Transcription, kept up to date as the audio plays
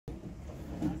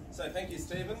So thank you,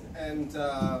 Stephen, and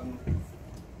I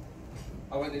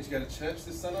won't need to go to church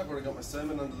this Sunday. I've already got my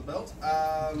sermon under the belt.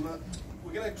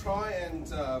 We're going to try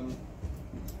and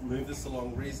move this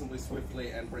along reasonably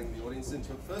swiftly and bring the audience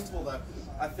into it. First of all, though,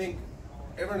 I think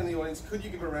everyone in the audience, could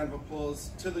you give a round of applause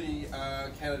to the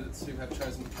candidates who have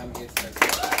chosen to come here today?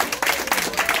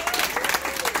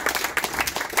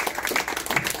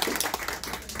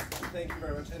 Thank you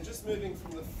very much. And just moving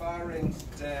from the far end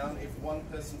down, if one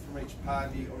person from each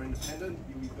party or independent,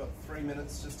 you've got 3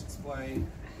 minutes, just explain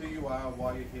who you are,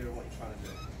 why you're here and what you're trying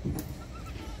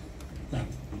to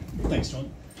do. Thanks,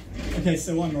 John. Okay,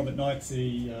 so I'm Robert Knight,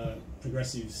 the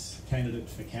Progressives candidate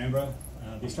for Canberra.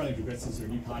 The Australian Progressives are a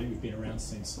new party. We've been around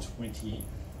since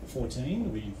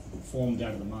 2014. We've formed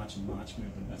out of the March and March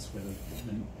movement. That's where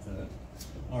the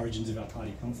origins of our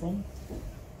party come from.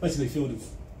 Basically a field of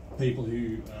people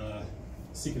who are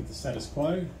sick of the status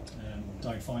quo and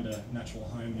don't find a natural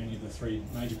home in any of the three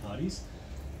major parties.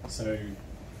 So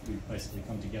we've basically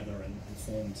come together and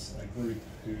formed a group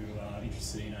who are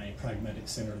interested in a pragmatic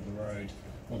centre of the road,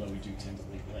 although we do tend to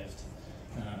lead left,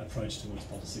 approach towards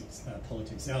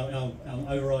politics. Our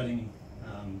overriding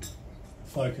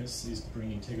focus is to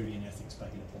bring integrity and ethics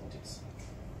back into politics.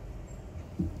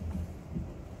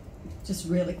 Just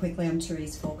really quickly, I'm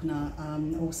Therese Faulkner,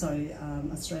 also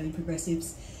Australian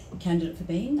Progressives candidate for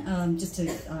Payne. Just to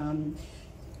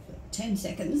 10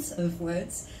 seconds of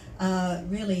words.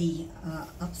 Really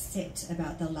upset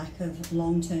about the lack of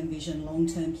long-term vision,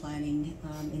 long-term planning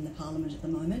in the Parliament at the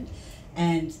moment,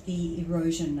 and the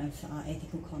erosion of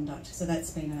ethical conduct. So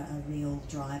that's been a real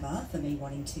driver for me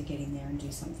wanting to get in there and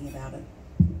do something about it.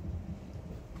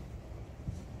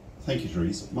 Thank you,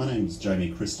 Therese. My name is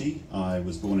Jamie Christie. I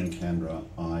was born in Canberra.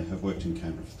 I have worked in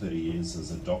Canberra for 30 years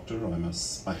as a doctor.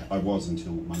 I was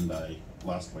until Monday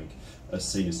last week a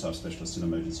senior staff specialist in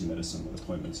emergency medicine with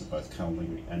appointments at both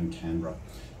Calgary and Canberra.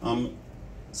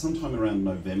 Sometime around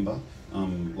November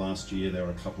last year, there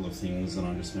were a couple of things, and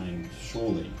I'm just going,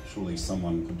 surely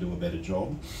someone could do a better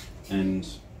job. And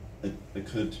it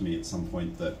occurred to me at some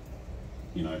point that,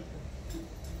 you know,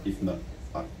 if not,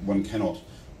 one cannot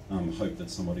hope that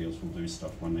somebody else will do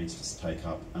stuff one needs to take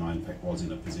up, and I in fact was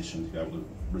in a position to be able to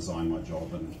resign my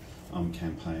job and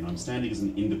campaign. I'm standing as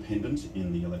an independent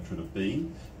in the electorate of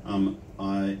Payne.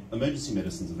 Emergency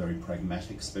medicine is a very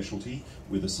pragmatic specialty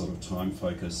with a sort of time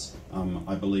focus.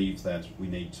 I believe that we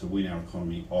need to win our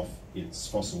economy off its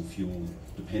fossil fuel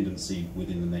dependency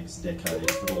within the next decade,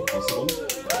 if at all possible.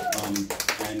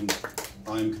 And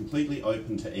I'm completely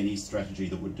open to any strategy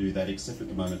that would do that, except at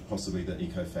the moment possibly the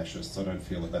eco-fascists. I don't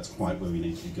feel that that's quite where we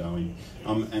need to be going.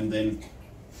 And then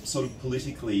sort of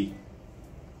politically,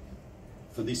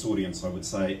 for this audience, I would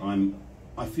say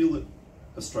I feel that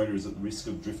Australia is at risk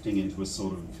of drifting into a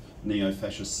sort of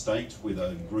neo-fascist state with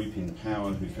a group in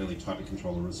power who fairly tightly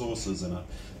control the resources and a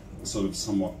sort of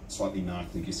somewhat slightly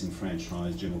narcly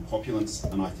disenfranchised general populace,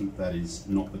 and I think that is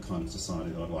not the kind of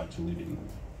society that I'd like to live in.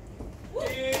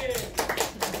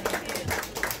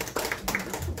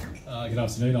 Good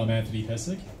afternoon, I'm Anthony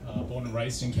Pesec, born and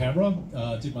raised in Canberra,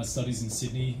 did my studies in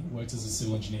Sydney, worked as a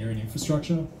civil engineer in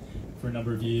infrastructure for a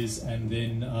number of years, and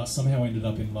then somehow ended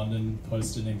up in London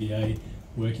post an MBA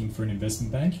working for an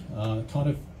investment bank. Kind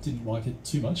of didn't like it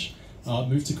too much.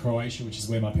 Moved to Croatia, which is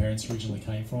where my parents originally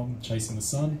came from, chasing the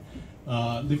sun.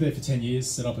 Lived there for 10 years,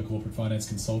 set up a corporate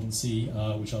finance consultancy,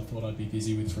 which I thought I'd be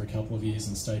busy with for a couple of years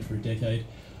and stayed for a decade.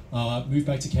 Moved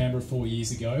back to Canberra 4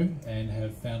 years ago and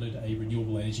have founded a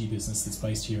renewable energy business that's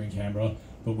based here in Canberra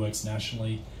but works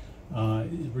nationally.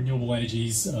 Renewable energy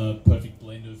is a perfect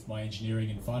blend of my engineering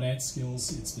and finance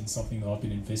skills. It's been something that I've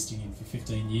been investing in for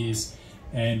 15 years,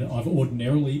 and I've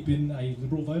ordinarily been a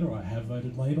Liberal voter. I have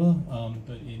voted Labor,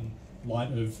 but in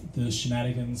light of the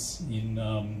shenanigans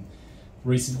in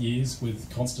recent years with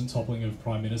constant toppling of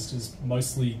Prime Ministers,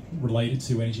 mostly related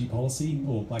to energy policy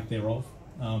or lack thereof,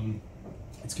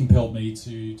 it's compelled me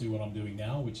to do what I'm doing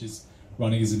now, which is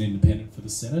running as an independent for the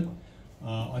Senate.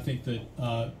 I think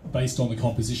that based on the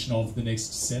composition of the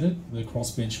next Senate, the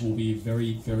crossbench will be a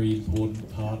very, very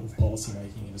important part of policy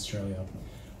making in Australia,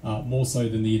 more so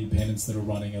than the independents that are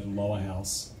running at a lower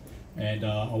house. And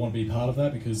I want to be part of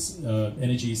that because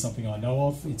energy is something I know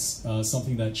of. It's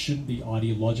something that shouldn't be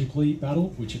ideologically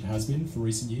battled, which it has been for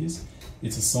recent years.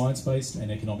 It's a science-based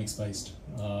and economics-based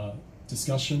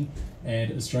discussion,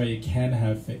 and Australia can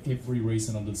have, for every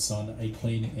reason under the sun, a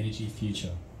clean energy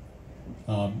future.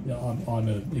 I'm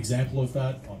an example of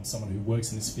that. I'm someone who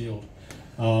works in this field.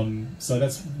 So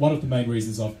that's one of the main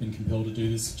reasons I've been compelled to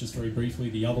do this. Just very briefly,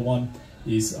 the other one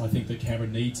is I think that Canberra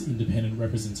needs independent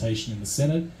representation in the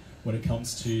Senate when it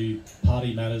comes to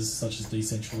party matters such as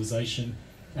decentralisation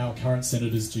Our current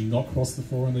senators do not cross the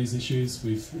floor on these issues.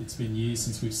 It's been years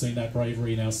since we've seen that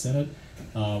bravery in our Senate,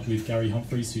 with Gary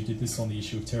Humphries, who did this on the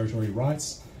issue of territory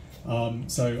rights.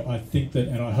 So I think that,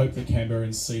 and I hope that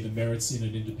Canberrans see the merits in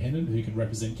an independent who can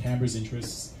represent Canberra's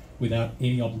interests without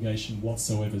any obligation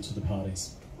whatsoever to the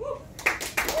parties.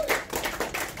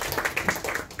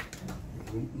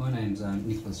 My name's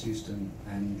Nicholas Houston,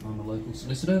 and I'm a local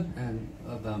solicitor, and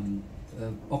I've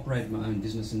operated my own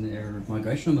business in the area of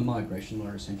migration. I'm a migration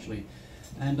lawyer, essentially.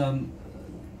 And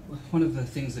one of the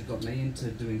things that got me into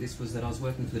doing this was that I was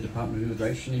working for the Department of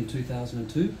Immigration in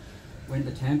 2002 when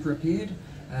the Tampa appeared,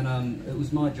 and it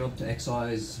was my job to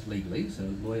excise legally, so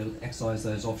excise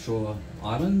those offshore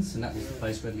islands, and that was the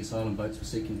place where the asylum boats were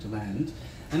seeking to land.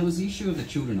 And it was the issue of the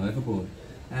children overboard.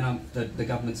 And the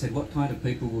government said, what kind of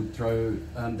people would throw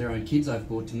their own kids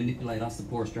overboard to manipulate us, the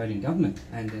poor Australian government?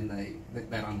 And then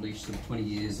that unleashed sort of 20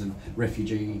 years of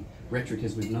refugee rhetoric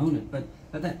as we've known it. But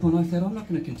at that point I thought, I'm not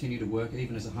going to continue to work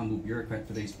even as a humble bureaucrat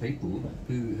for these people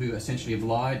who essentially have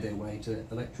lied their way to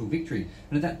electoral victory.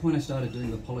 And at that point I started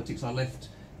doing the politics. I left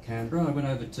Canberra, I went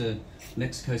over to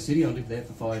Mexico City, I lived there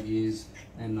for 5 years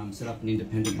and set up an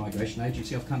independent migration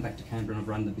agency. I've come back to Canberra and I've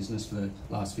run the business for the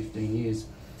last 15 years.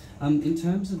 In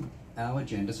terms of our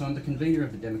agenda, so I'm the convener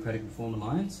of the Democratic Reform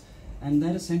Alliance, and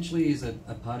that essentially is a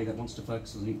party that wants to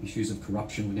focus on the issues of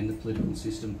corruption within the political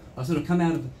system. I've sort of come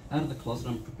out of the closet.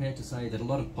 I'm prepared to say that a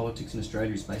lot of politics in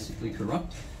Australia is basically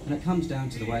corrupt, and it comes down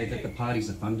to the way that the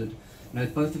parties are funded. You know,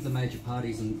 both of the major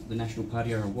parties and the National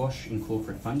Party are awash in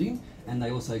corporate funding, and they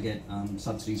also get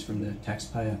subsidies from the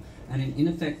taxpayer. And in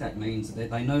effect, that means that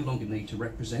they no longer need to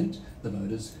represent the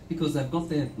voters because they've got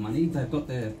their money, they've got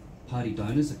their party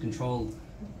donors that control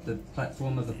the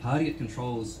platform of the party. It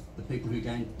controls the people who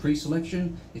gain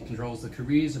pre-selection, it controls the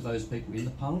careers of those people in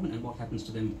the parliament and what happens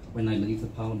to them when they leave the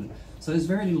parliament. So there's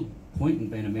very little point in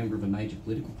being a member of a major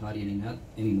political party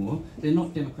anymore. They're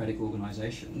not democratic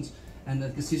organisations, and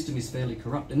the system is fairly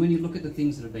corrupt. And when you look at the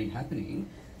things that have been happening,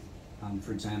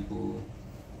 for example,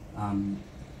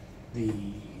 the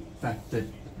fact that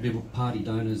Liberal Party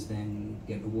donors then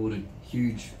get awarded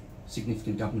huge,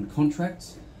 significant government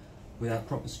contracts without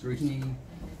proper scrutiny.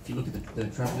 If you look at the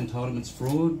travel entitlements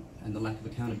fraud and the lack of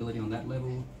accountability on that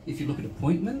level, if you look at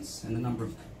appointments and the number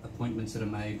of appointments that are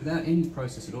made without any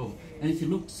process at all, and if you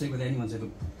look to see whether anyone's ever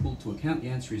pulled to account, the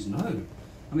answer is no.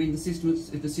 I mean, the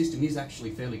system is actually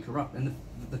fairly corrupt, and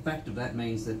the fact of that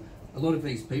means that a lot of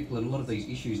these people and a lot of these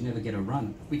issues never get a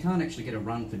run. We can't actually get a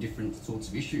run for different sorts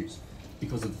of issues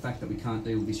because of the fact that we can't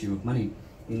deal with the issue of money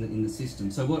in the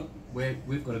system. So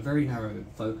we've got a very narrow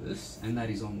focus, and that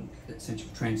is on essential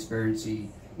transparency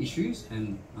issues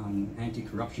and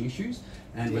anti-corruption issues,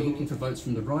 and we're looking for votes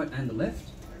from the right and the left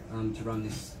to run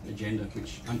this agenda,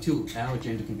 which until our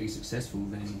agenda can be successful,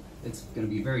 then it's going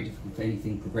to be very difficult for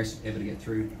anything progressive ever to get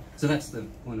through. So that's the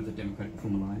point of the Democratic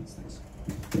Reform Alliance. Thanks.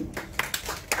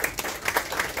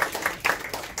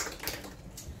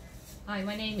 Hi,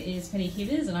 my name is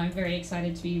Kyburz, and I'm very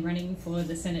excited to be running for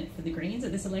the Senate for the Greens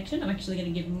at this election. I'm actually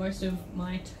going to give most of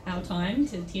our time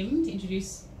to Tim to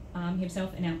introduce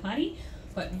himself and our party.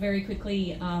 But very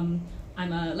quickly, I'm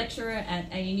a lecturer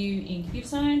at ANU in computer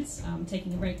science. I'm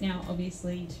taking a break now,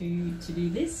 obviously, to do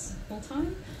this full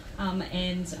time. I'm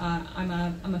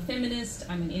a feminist,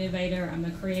 I'm an innovator, I'm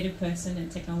a creative person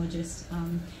and technologist,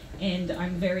 and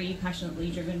I'm very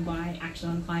passionately driven by action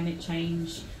on climate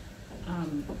change,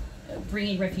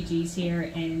 bringing refugees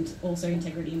here, and also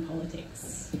integrity in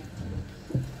politics.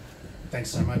 Thanks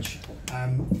so much.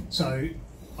 So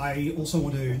I also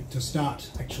want to start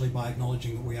actually by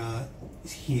acknowledging that we are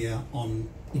here on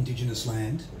Indigenous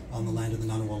land, on the land of the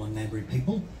Ngunnawal and Ngambri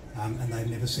people, and they've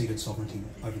never ceded sovereignty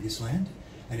over this land.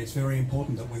 And it's very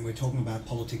important that when we're talking about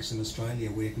politics in Australia,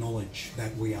 we acknowledge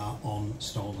that we are on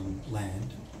stolen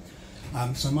land.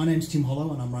 So my name's Tim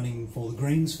Hollo, and I'm running for the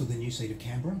Greens for the new seat of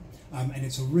Canberra. And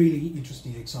it's a really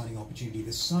interesting and exciting opportunity.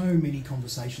 There's so many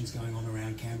conversations going on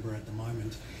around Canberra at the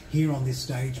moment, here on this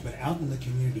stage, but out in the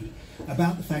community,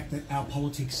 about the fact that our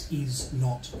politics is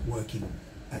not working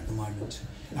at the moment.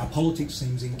 Our politics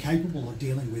seems incapable of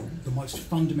dealing with the most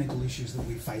fundamental issues that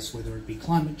we face, whether it be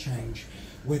climate change,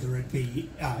 whether it be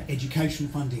education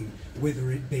funding,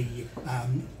 whether it be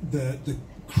the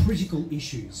critical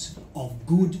issues of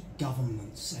good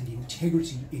governance and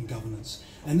integrity in governance.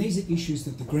 And these are issues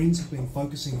that the Greens have been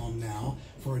focusing on now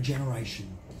for a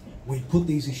generation. We put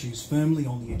these issues firmly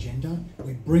on the agenda.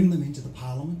 We bring them into the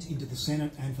Parliament, into the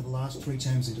Senate, and for the last 3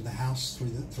 terms into the House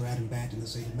through Adam Bant in the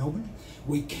seat of Melbourne.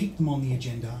 We keep them on the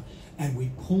agenda, and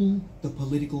we pull the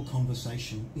political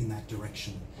conversation in that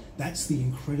direction. That's the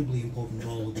incredibly important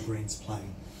role that the Greens play.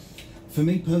 For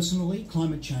me personally,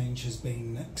 climate change has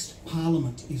been,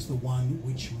 Parliament is the one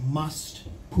which must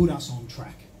put us on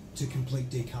track to complete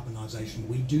decarbonisation.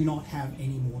 We do not have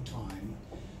any more time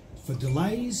for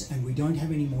delays, and we don't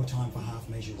have any more time for half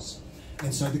measures.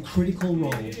 And so the critical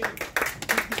role,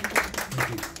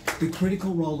 the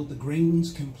critical role that the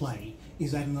Greens can play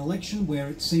is at an election where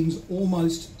it seems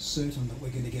almost certain that we're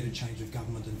going to get a change of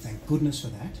government, and thank goodness for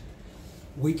that.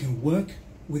 We can work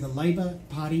with a Labor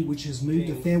Party which has moved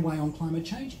a fair way on climate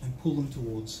change and pull them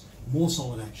towards more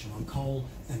solid action on coal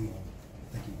and more.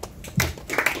 Thank you.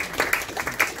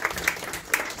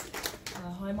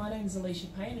 Hi, my name is Alicia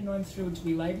Payne and I'm thrilled to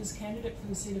be Labor's candidate for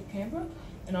the seat of Canberra,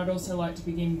 and I'd also like to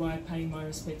begin by paying my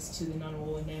respects to the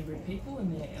Ngunnawal and Ngambri people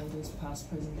and their elders past,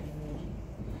 present and emerging.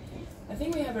 I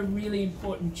think we have a really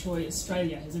important choice,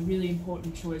 Australia has a really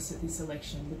important choice at this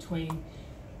election between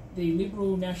the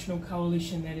Liberal National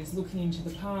Coalition that is looking into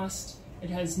the past, it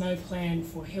has no plan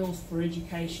for health, for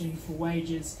education, for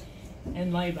wages,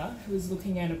 and Labor, who is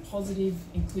looking at a positive,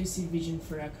 inclusive vision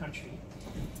for our country.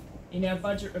 In our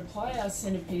budget reply, our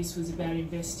centrepiece was about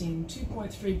investing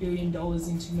 $2.3 billion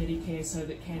into Medicare so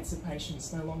that cancer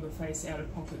patients no longer face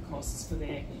out-of-pocket costs for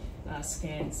their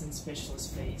scans and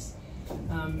specialist fees.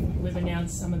 We've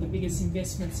announced some of the biggest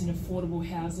investments in affordable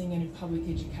housing and in public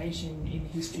education in the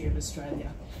history of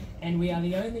Australia. And we are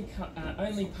the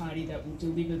only party that will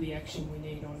deliver the action we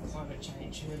need on climate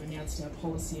change. And we've announced our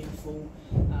policy in full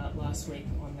last week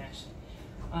on that.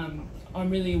 I'm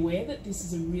really aware that this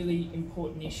is a really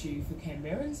important issue for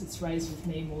Canberrans. It's raised with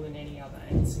me more than any other,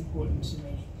 and it's important to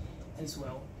me as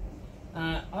well.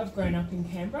 I've grown up in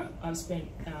Canberra. I've spent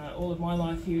all of my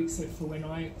life here except for when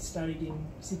I studied in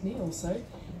Sydney also.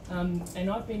 And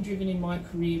I've been driven in my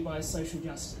career by social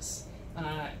justice.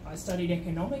 I studied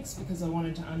economics because I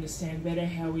wanted to understand better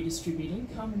how we distribute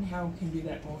income and how we can do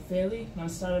that more fairly. And I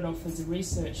started off as a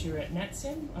researcher at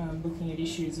NatSem, looking at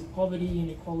issues of poverty,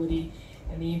 inequality,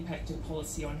 and the impact of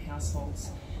policy on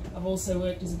households. I've also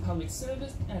worked as a public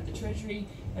servant at the Treasury,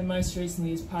 and most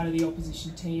recently as part of the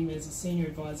opposition team as a senior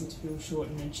advisor to Bill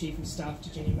Shorten and Chief of Staff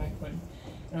to Jenny Macklin.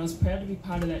 And I was proud to be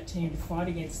part of that team to fight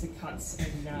against the cuts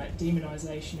and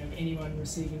demonisation of anyone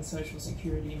receiving social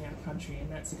security in our country, and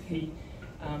that's a key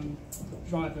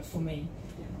driver for me.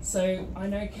 So I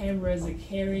know Canberra is a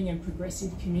caring and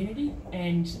progressive community,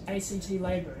 and ACT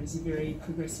Labor is a very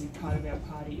progressive part of our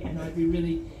party, and I'd be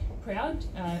really proud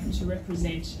to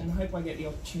represent, and hope I get the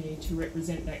opportunity to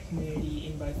represent that community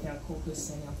in both our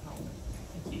caucus and our parliament.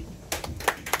 Thank you.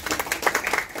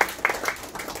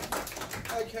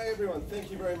 Okay, everyone,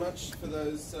 thank you very much for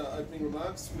those opening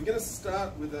remarks. We're going to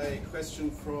start with a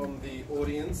question from the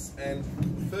audience, and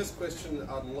the first question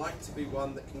I'd like to be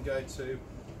one that can go to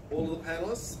all of the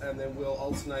panellists, and then we'll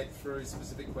alternate through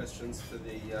specific questions for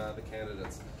the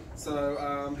candidates.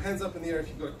 So, hands up in the air if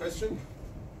you've got a question.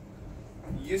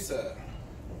 Yes, sir.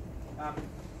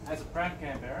 As a proud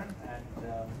Canberran, and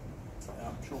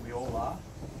I'm sure we all are,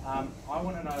 I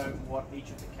want to know what each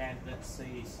of the candidates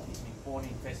sees as an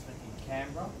important investment in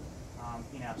Canberra,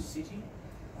 in our city.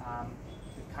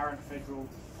 The current federal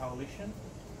coalition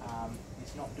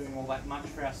is not doing all that much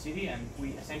for our city, and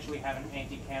we essentially have an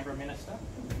anti-Canberra minister,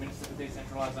 the Minister for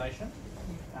Decentralisation,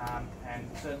 and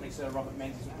certainly Sir Robert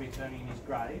Menzies will be turning in his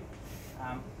grave.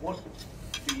 What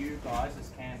do you guys, as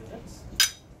candidates,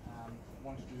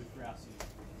 want to do for our city?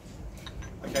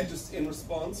 Okay, just in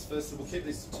response, first we'll keep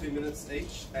this to 2 minutes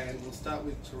each, and we'll start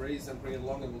with Therese and bring it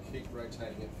along, and we'll keep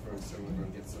rotating it through so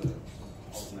everyone gets an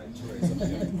alternate Therese up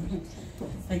here.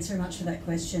 Thanks very much for that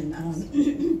question.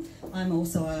 I'm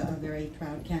also a very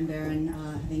proud Canberran,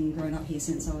 having grown up here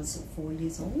since I was 4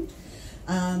 years old.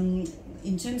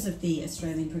 In terms of the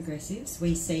Australian Progressives,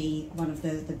 we see one of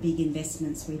the big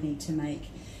investments we need to make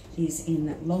is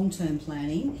in long-term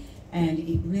planning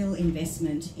and real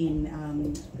investment in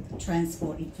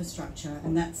transport infrastructure,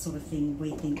 and that sort of thing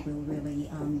we think will really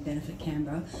benefit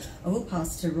Canberra. I will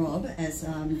pass to Rob as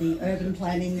the urban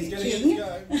planning king.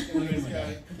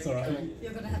 It's all right.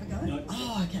 You're going to have a go? No.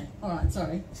 Oh, okay. All right,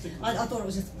 sorry. I thought it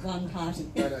was just one party.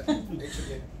 No, each of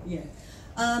you. Yeah.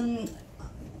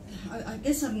 I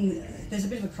guess there's a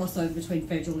bit of a crossover between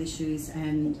federal issues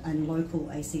and local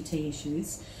ACT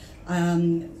issues.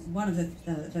 One of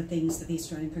the things that the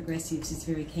Australian Progressives is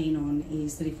very keen on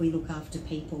is that if we look after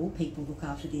people, people look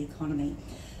after the economy.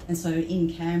 And so in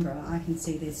Canberra, I can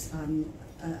see there's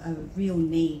a real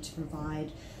need to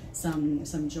provide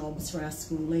some jobs for our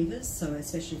school leavers, so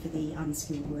especially for the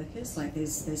unskilled workers. Like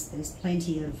there's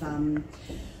plenty of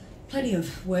plenty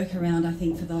of work around, I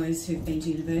think, for those who've been to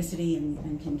university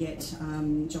and can get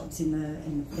jobs in the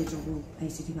federal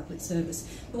ACT public service.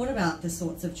 But what about the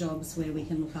sorts of jobs where we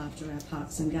can look after our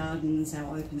parks and gardens,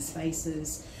 our open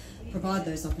spaces, provide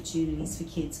those opportunities for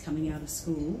kids coming out of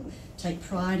school, take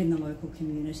pride in the local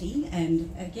community,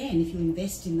 and again, if you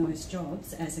invest in those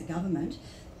jobs as a government,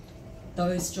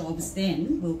 those jobs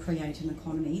then will create an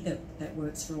economy that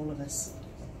works for all of us.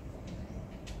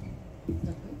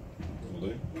 Will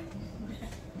do.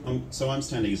 So I'm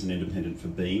standing as an independent for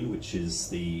Payne, which is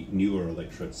the newer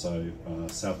electorate, so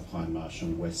south of Hindmarsh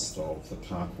and west of the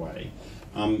Parkway.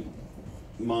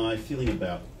 My feeling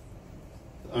about,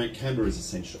 Canberra is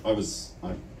essential.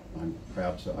 I'm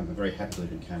proud to, I'm very happy to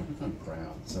live in Canberra. I'm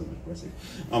proud, so aggressive.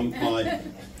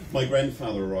 My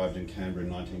grandfather arrived in Canberra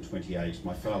in 1928.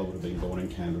 My father would have been born in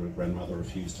Canberra. Grandmother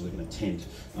refused to live in a tent,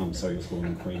 so he was born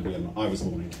in Queanbeyan, and I was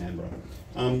born in Canberra.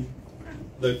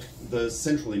 The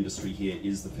central industry here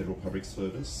is the federal public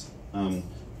service,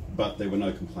 but there were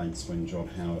no complaints when John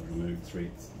Howard removed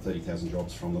 30,000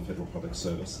 jobs from the federal public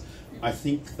service. I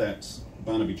think that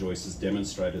Barnaby Joyce has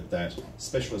demonstrated that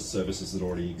specialist services that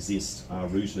already exist are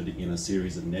rooted in a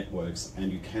series of networks,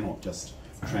 and you cannot just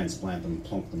transplant them,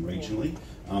 plonk them regionally.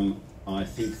 I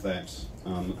think that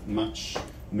much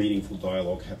meaningful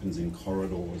dialogue happens in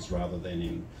corridors rather than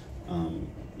in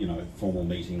formal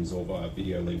meetings or via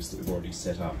video links that we've already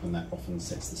set up, and that often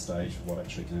sets the stage for what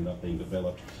actually can end up being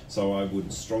developed. So I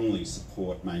would strongly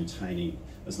support maintaining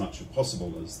as much as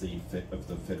possible as the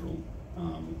federal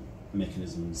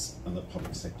mechanisms and the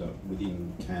public sector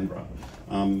within Canberra.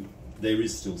 There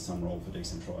is still some role for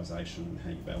decentralisation and how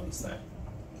you balance that.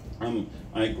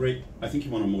 I agree. I think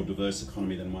you want a more diverse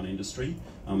economy than one industry,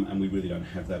 and we really don't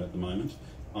have that at the moment.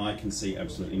 I can see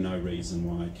absolutely no reason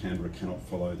why Canberra cannot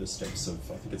follow the steps of,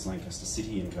 I think it's Lancaster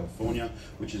City in California,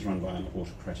 which is run by an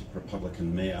autocratic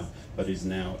Republican mayor, but is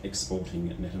now exporting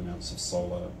net amounts of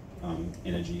solar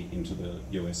energy into the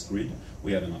US grid.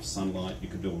 We have enough sunlight, you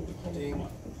could do all the coal.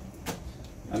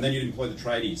 And then you'd employ the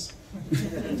tradies.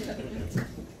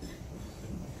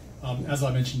 As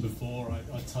I mentioned before,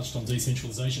 I touched on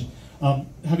decentralisation.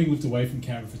 Having lived away from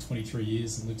Canberra for 23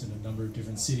 years and lived in a number of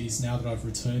different cities, now that I've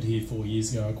returned here 4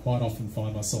 years ago, I quite often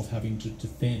find myself having to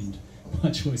defend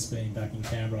my choice being back in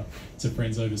Canberra to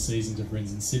friends overseas and to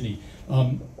friends in Sydney.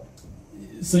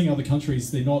 Seeing other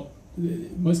countries,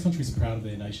 most countries are proud of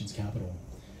their nation's capital.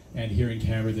 And here in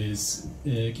Canberra,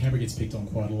 Canberra gets picked on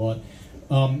quite a lot.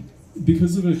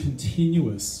 Because of a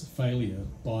continuous failure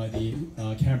by the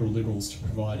Canberra Liberals to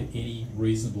provide any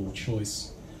reasonable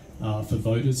choice for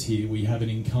voters here, we have an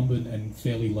incumbent and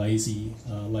fairly lazy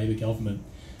Labor government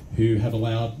who have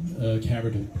allowed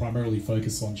Canberra to primarily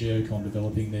focus on geocon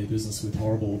developing their business with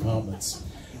horrible apartments.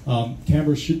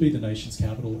 Canberra should be the nation's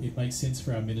capital. It makes sense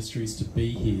for our ministries to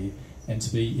be here and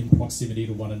to be in proximity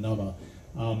to one another.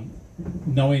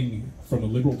 Knowing from a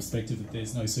Liberal perspective that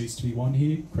there's no seats to be won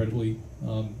here, credibly,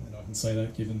 and I can say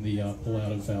that given the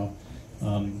pullout of our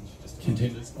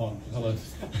contenders. Oh, hello.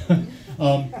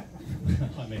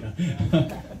 Hi, Mina.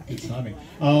 Good timing.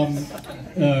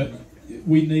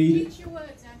 We need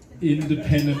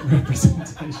independent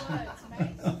representation.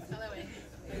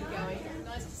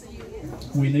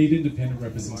 We need independent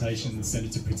representation in the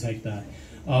Senate to protect that.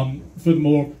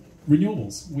 Furthermore,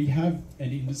 renewables. We have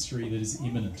an industry that is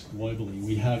imminent globally.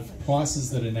 We have prices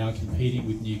that are now competing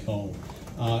with new coal.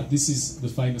 This is the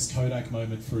famous Kodak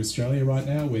moment for Australia right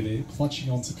now, where they're clutching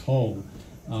onto coal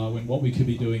when what we could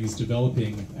be doing is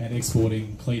developing and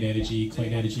exporting clean energy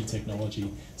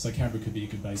technology. So Canberra could be a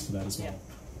good base for that as well.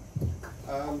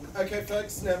 Okay,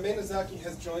 folks, now Mina Zaki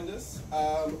has joined us.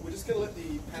 We're just going to let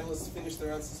the panellists finish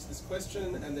their answers to this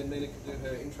question, and then Mina can do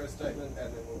her intro statement,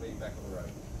 and then we'll be back on the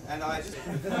road. And I just...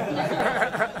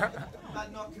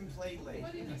 but not completely.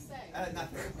 What did you say?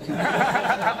 Nothing.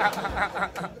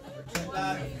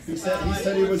 He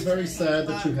said he was very sad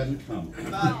that you hadn't come.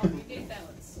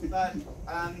 But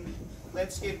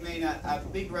let's give Mina a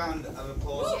big round of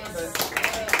applause for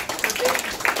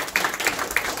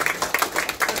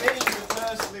being the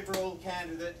first Liberal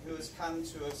candidate who has come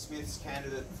to a Smith's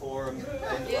candidate forum.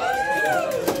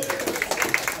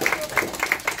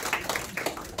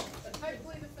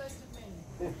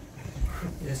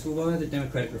 Yes, well, while the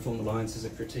Democratic Reform Alliance is a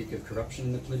critique of corruption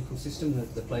in the political system,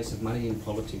 the place of money in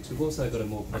politics, we've also got a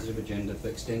more positive agenda for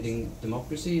extending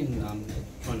democracy and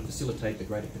trying to facilitate the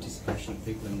greater participation of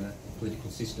people in the political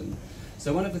system.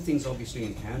 So one of the things obviously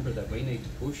in Canberra that we need to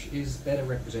push is better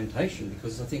representation,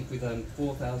 because I think with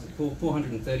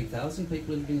 430,000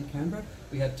 people living in Canberra,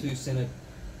 we have 2 Senate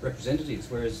representatives,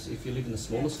 whereas if you live in the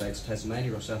smaller states,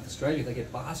 Tasmania or South Australia, they get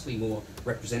vastly more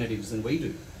representatives than we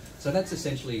do. So that's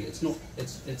essentially, it's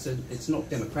not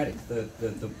democratic,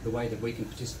 the way that we can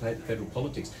participate in federal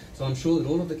politics. So I'm sure that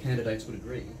all of the candidates would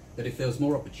agree that if there was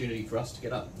more opportunity for us to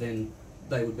get up, then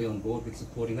they would be on board with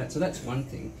supporting that. So that's one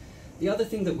thing. The other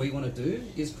thing that we want to do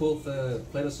is call for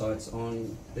plebiscites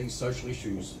on these social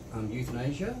issues,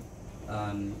 euthanasia,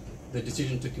 the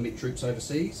decision to commit troops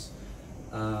overseas,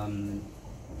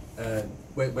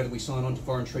 whether we sign on to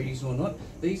foreign treaties or not.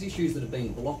 These issues that have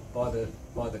been blocked by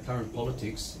the current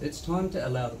politics, it's time to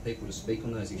allow the people to speak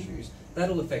on those issues.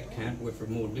 That'll affect Canberra. We're from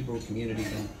a more liberal community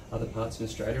than other parts of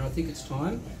Australia, and I think it's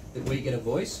time that we get a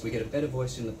voice, we get a better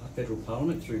voice in the federal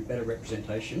parliament through better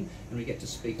representation, and we get to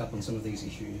speak up on some of these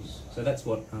issues. So that's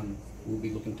what we'll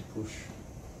be looking to push.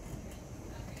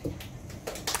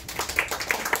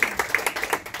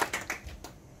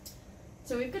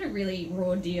 So we've got a really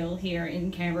raw deal here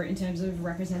in Canberra in terms of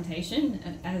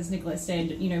representation. As Nicholas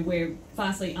said, you know, we're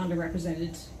vastly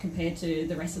underrepresented compared to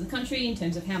the rest of the country in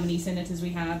terms of how many senators we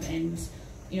have, and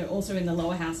you know, also in the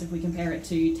lower house if we compare it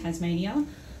to Tasmania.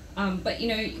 But you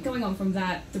know, going on from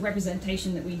that, the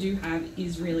representation that we do have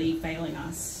is really failing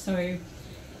us. So,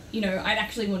 you know, I'd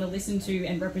actually want to listen to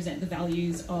and represent the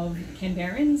values of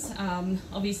Canberrans.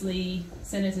 Obviously,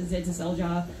 Senator Zedza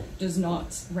Selja does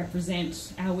not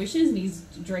represent our wishes, and he's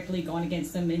directly gone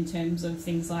against them in terms of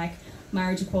things like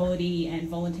marriage equality and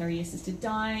voluntary assisted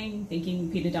dying,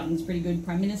 thinking Peter Dutton's pretty good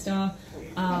Prime Minister,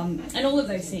 and all of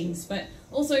those things. But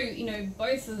also, you know,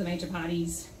 both of the major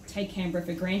parties take Canberra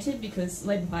for granted because the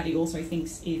Labor Party also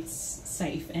thinks it's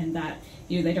safe and that,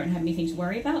 you know, they don't have anything to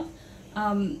worry about.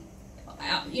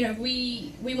 You know,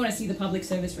 we want to see the public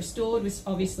service restored, which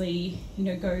obviously, you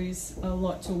know, goes a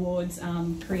lot towards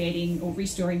creating or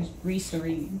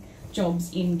restoring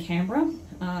jobs in Canberra.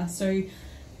 So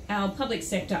our public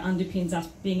sector underpins us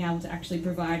being able to actually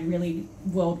provide really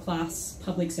world-class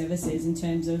public services in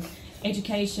terms of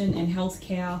education and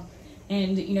healthcare.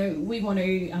 And you know, we want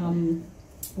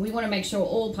to make sure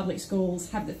all public schools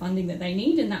have the funding that they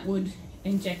need, and that would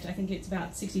inject, I think it's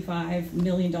about $65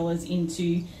 million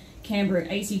into Canberra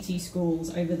ACT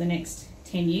schools over the next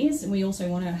 10 years. And we also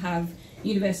want to have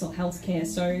universal healthcare.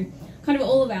 So kind of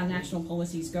all of our national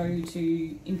policies go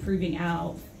to improving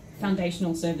our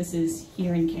foundational services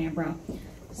here in Canberra.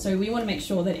 So we want to make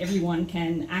sure that everyone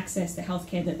can access the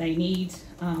healthcare that they need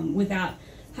without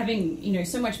having, you know,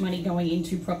 so much money going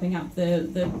into propping up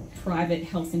the private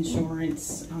health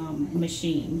insurance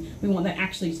machine. We want that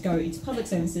actually to go into public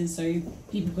services so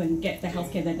people can get the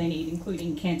healthcare that they need,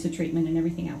 including cancer treatment and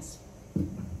everything else.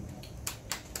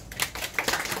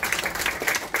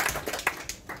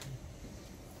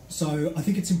 So I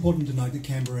think it's important to note that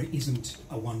Canberra isn't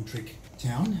a one-trick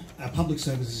town. Our public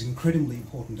service is incredibly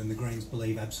important, and the Greens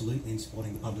believe absolutely in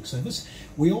supporting the public service.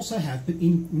 We also have, but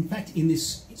in fact in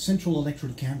this central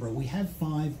electorate of Canberra, we have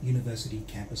 5 university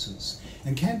campuses.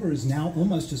 And Canberra is now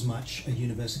almost as much a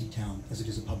university town as it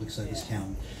is a public service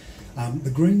town.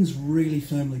 The Greens really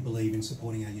firmly believe in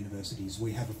supporting our universities.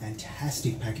 We have a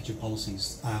fantastic package of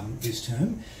policies this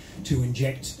term to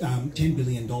inject $10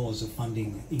 billion of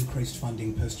funding, increased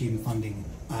funding per student funding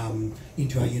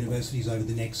into our universities over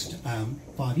the next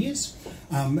 5 years,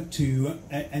 and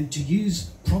to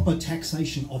use proper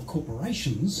taxation of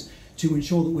corporations to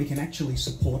ensure that we can actually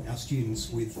support our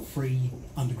students with free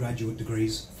undergraduate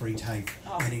degrees, free TAFE,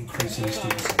 and increasing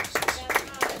student services.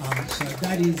 So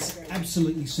that is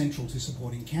absolutely central to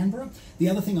supporting Canberra. The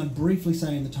other thing I'd briefly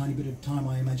say in the tiny bit of time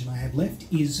I imagine I have left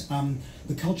is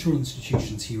the cultural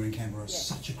institutions here in Canberra are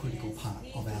such a critical part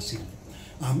of our city.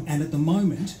 And at the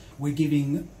moment, we're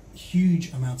giving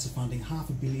huge amounts of funding.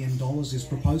 $500 million is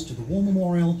proposed to the War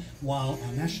Memorial, while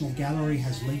our National Gallery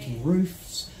has leaking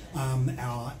roofs.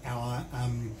 Our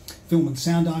Film and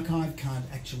Sound Archive can't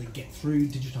actually get through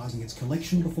digitising its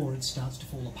collection before it starts to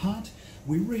fall apart.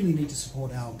 We really need to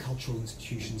support our cultural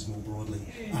institutions more broadly,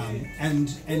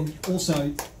 and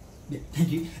also, yeah, thank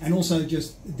you. And also,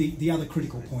 just the other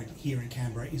critical point here in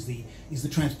Canberra is the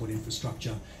transport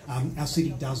infrastructure. Our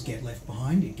city does get left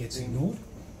behind; it gets ignored,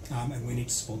 and we need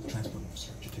to support the transport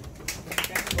infrastructure too.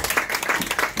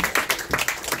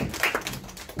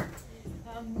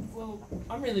 Well,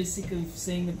 I'm really sick of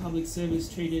seeing the public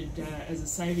service treated as a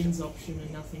savings option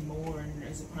and nothing more, and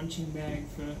as a punching bag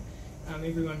for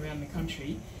everyone around the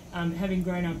country. Having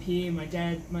grown up here, my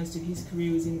dad, most of his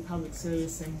career was in the public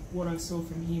service, and what I saw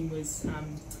from him was,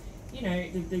 you know,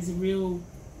 that there's a real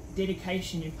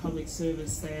dedication in public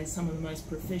service. They're some of the most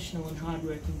professional and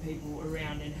hardworking people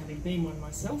around, and having been one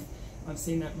myself, I've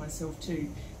seen that myself too.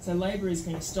 So Labor is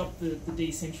going to stop the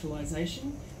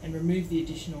decentralisation and remove the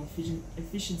additional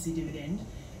efficiency dividend.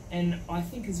 And I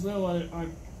think as well, I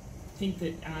think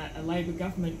that a Labor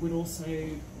government would also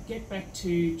get back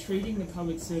to treating the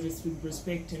public service with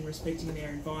respect and respecting their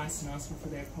advice and asking for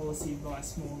their policy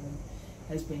advice more than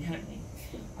has been happening.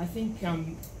 I think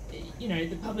you know,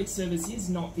 the public service is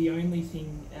not the only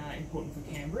thing important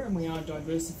for Canberra, and we are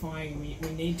diversifying, we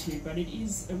need to, but it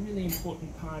is a really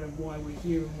important part of why we're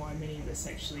here and why many of us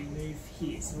actually move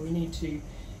here, so we need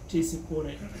to support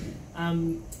it.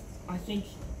 I think,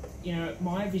 you know,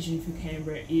 my vision for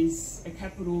Canberra is a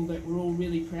capital that we're all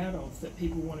really proud of, that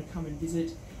people want to come and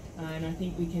visit, and I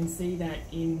think we can see that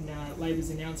in Labor's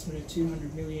announcement of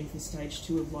 $200 million for stage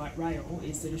 2 of light rail,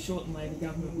 is that a Shorten Labor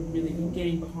government would really be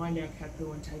getting behind our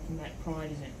capital and taking that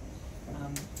pride in it,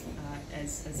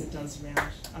 as it does around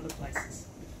other places.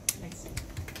 Thanks.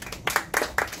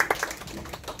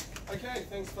 Okay,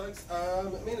 thanks folks.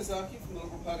 Mina Zaki from the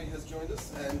Liberal Party has joined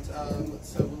us, and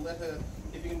so we'll let her,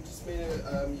 if you can just, Mina,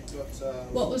 you've got...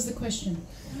 what was the question?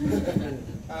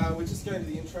 We're just going to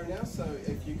the intro now, so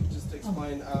if you could just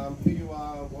explain who you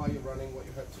are, why you're running, what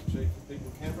you hope to achieve for people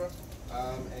in Canberra,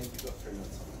 and you've got 3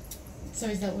 minutes on that. So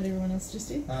is that what everyone else just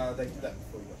did? They did that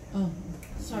before you got here. Oh,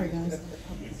 sorry guys.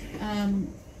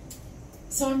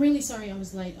 So I'm really sorry I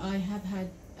was late. I have had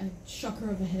a shocker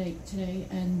of a headache today,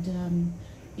 and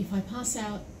if I pass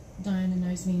out, Diana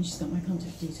knows me and she's got my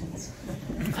contact details.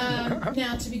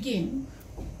 Now, to begin,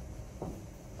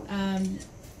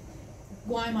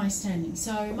 why am I standing?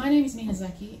 So, my name is Mina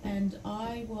Zaki, and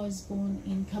I was born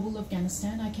in Kabul,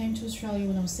 Afghanistan. I came to Australia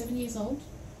when I was 7 years old,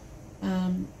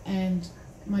 and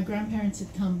my grandparents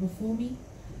had come before me.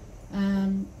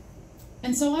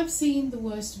 And so I've seen the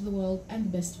worst of the world and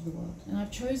the best of the world, and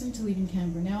I've chosen to live in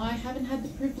Canberra. Now, I haven't had the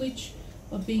privilege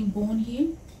of being born here,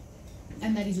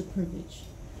 and that is a privilege.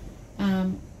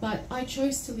 But I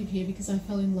chose to live here because I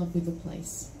fell in love with the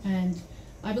place. And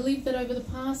I believe that over the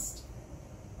past,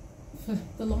 for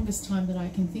the longest time that I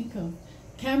can think of,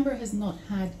 Canberra has not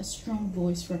had a strong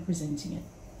voice representing it.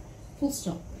 Full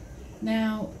stop.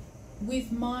 Now,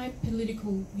 with my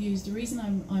political views, the reason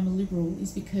I'm a Liberal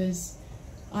is because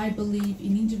I believe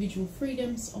in individual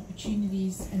freedoms,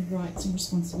 opportunities, and rights and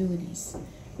responsibilities.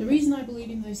 The reason I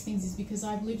believe in those things is because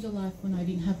I've lived a life when I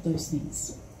didn't have those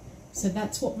things. So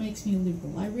that's what makes me a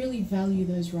Liberal. I really value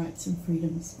those rights and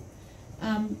freedoms.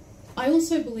 I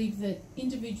also believe that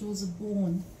individuals are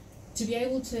born to be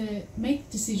able to make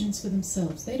decisions for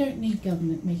themselves. They don't need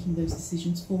government making those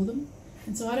decisions for them.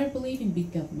 And so I don't believe in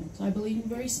big government. I believe in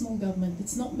very small government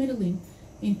that's not meddling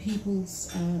in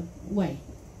people's way.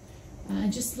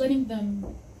 And just letting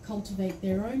them cultivate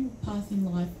their own path in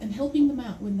life and helping them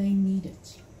out when they need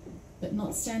it, but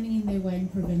not standing in their way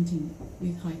and preventing it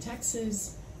with high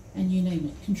taxes and you name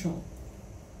it, control.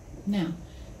 Now,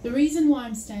 the reason why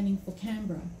I'm standing for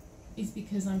Canberra is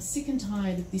because I'm sick and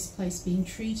tired of this place being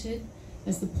treated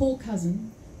as the poor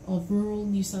cousin of rural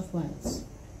New South Wales.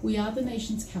 We are the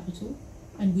nation's capital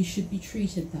and we should be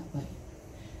treated that way.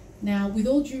 Now, with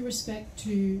all due respect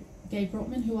to Gabe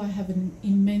Rotman, who I have an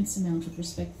immense amount of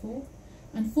respect for,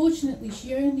 unfortunately,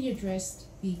 she only addressed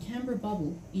the Canberra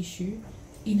bubble issue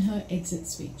in her exit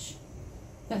speech.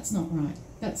 That's not right.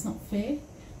 That's not fair.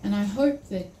 And I hope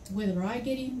that whether I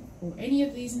get in or any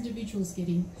of these individuals get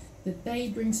in, that they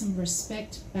bring some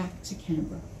respect back to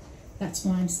Canberra. That's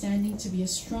why I'm standing to be a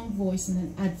strong voice and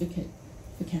an advocate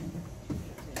for Canberra.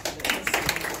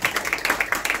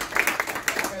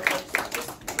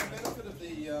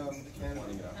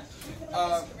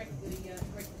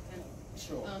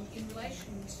 Sure. In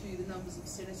relation to the numbers of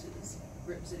senators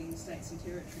representing the states and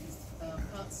territories,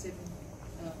 Part 7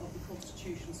 of the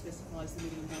Constitution specifies the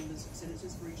minimum numbers of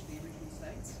senators for each of the original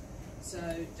states. So,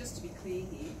 just to be clear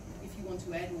here, if you want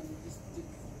to add or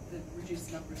reduce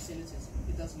the number of senators,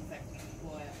 it does in fact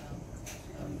require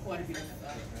quite a bit of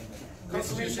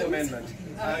constitutional amendment.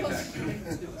 Okay.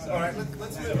 All right,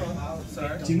 let's move on.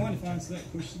 Sorry. Do you mind if I answer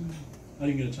that question? I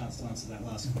didn't get a chance to answer that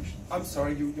last question. I'm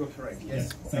sorry, you're correct, yes.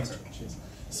 Yeah, thanks very much, yes.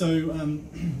 So,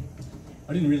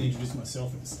 I didn't really introduce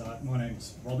myself at the start. My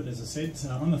name's Robert, as I said.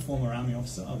 I'm a former Army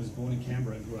officer. I was born in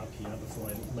Canberra and grew up here before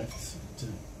I left to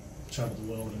travel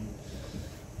the world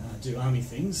and do Army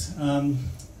things.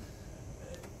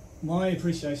 My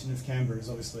appreciation of Canberra is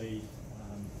obviously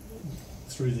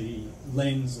through the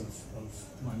lens of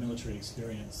my military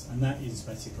experience, and that is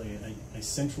basically a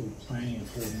central planning and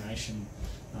coordination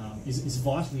is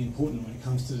vitally important when it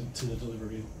comes to the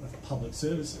delivery of public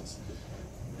services.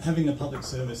 Having the public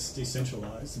service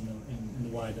decentralised in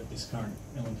the way that this current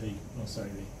LNP,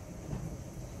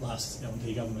 the last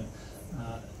LNP government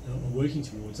are working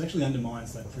towards actually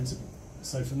undermines that principle.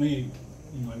 So for me,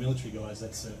 in my military guys,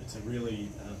 it's a really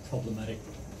problematic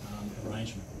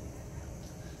arrangement.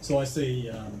 So I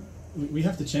see we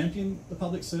have to champion the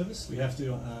public service. We have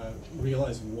to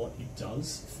realise what it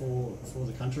does for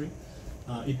the country.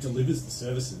 It delivers the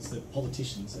services that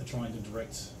politicians are trying to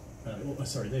direct.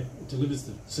 It delivers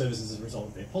the services as a result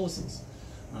of their policies.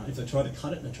 If they try to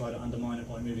cut it, they try to undermine it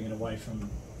by moving it away from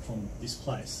this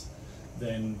place,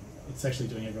 then it's actually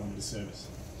doing everyone a disservice.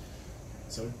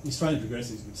 So the Australian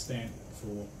Progressives would stand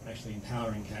for actually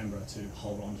empowering Canberra to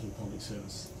hold on to the public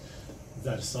service.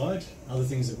 That aside, other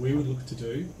things that we would look to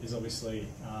do is obviously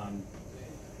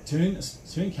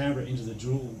turn Canberra into the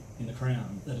jewel in the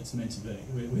crown that it's meant to be.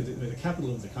 We're the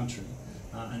capital of the country,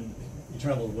 and you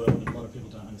travel the world and a lot of people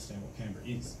don't understand what Canberra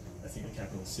is. They think the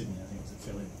capital is Sydney. I think it's a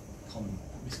fairly common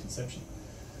misconception.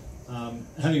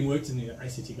 Having worked in the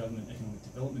ACT Government Economic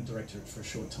Development Directorate for a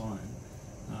short time,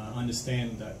 I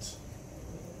understand that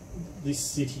this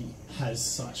city has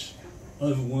such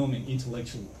overwhelming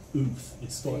intellectual oomph.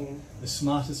 It's got the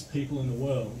smartest people in the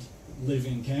world live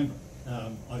in Canberra.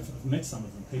 I've met some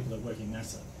of them, people that work in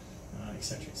NASA,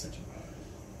 etc., etc.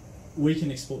 We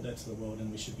can export that to the world, and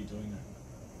we should be doing that.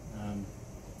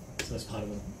 So that's part of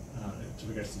the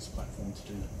Progressives platform to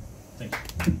do that. Thank you.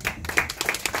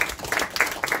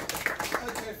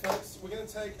 Okay, folks, we're going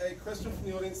to take a question from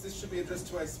the audience. This should be addressed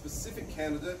to a specific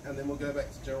candidate, and then we'll go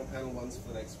back to general panel ones for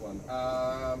the next one.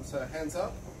 So, hands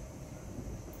up.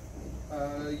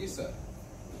 You, sir.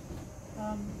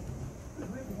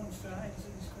 Whoever wants to answer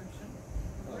this question.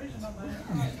 The reason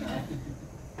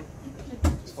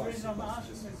I'm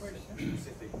asking the question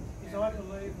is I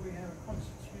believe we have a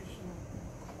constitutional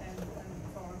and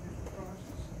environmental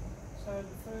crisis. So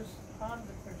the first part of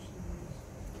the question is,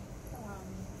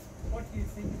 what do you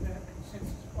think about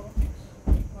consensus politics,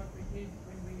 like we did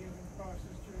when we were in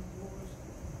crisis during the wars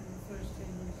in the first 10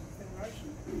 years of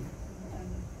Federation? And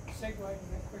segue to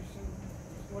that question is,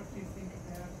 what do you think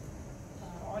about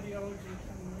ideology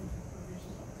coming into the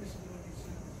provision of disability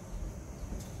services?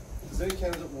 Does any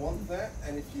candidate want that?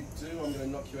 And if you do, I'm going to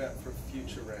knock you out for a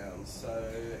future round. So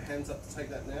hands up to take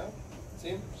that now.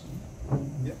 Tim?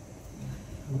 Yep.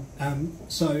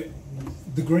 So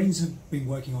the Greens have been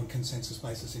working on consensus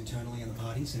basis internally in the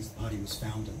party since the party was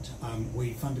founded.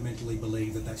 We fundamentally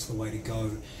believe that that's the way to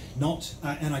go.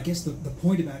 And I guess the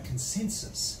point about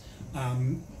consensus,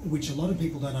 which a lot of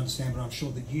people don't understand, but I'm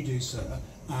sure that you do, sir,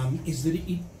 is that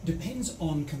it depends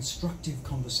on constructive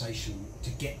conversation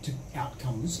to get to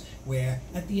outcomes where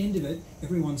at the end of it,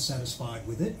 everyone's satisfied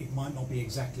with it. It might not be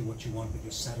exactly what you want, but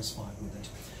you're satisfied with it.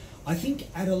 I think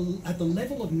at the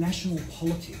level of national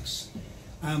politics,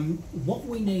 what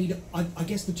we need, I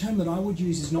guess the term that I would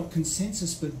use is not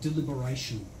consensus, but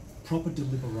deliberation, proper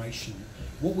deliberation.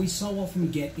 What we so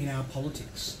often get in our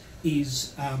politics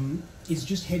is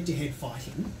just head-to-head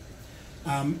fighting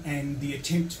and the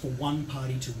attempt for one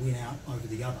party to win out over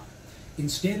the other.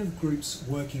 Instead of groups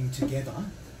working together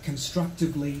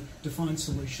constructively to find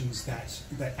solutions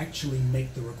that actually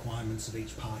meet the requirements of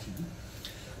each party.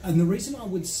 And the reason I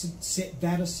would set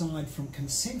that aside from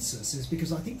consensus is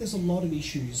because I think there's a lot of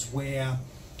issues where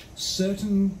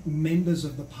certain members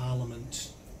of the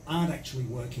parliament aren't actually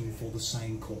working for the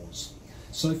same cause.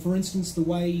 So, for instance, the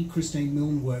way Christine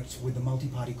Milne worked with the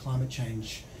Multi-Party Climate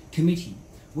Change Committee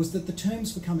was that the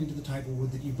terms for coming to the table were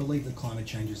that you believe that climate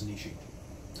change is an issue.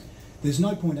 There's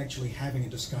no point actually having a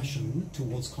discussion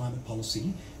towards climate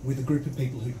policy with a group of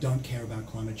people who don't care about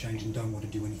climate change and don't want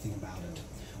to do anything about it.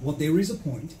 What there is a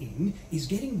point in is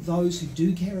getting those who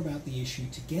do care about the issue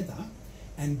together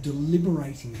and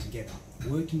deliberating together,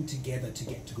 working together to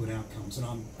get to good outcomes. And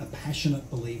I'm a passionate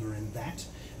believer in that.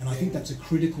 And I think that's a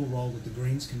critical role that the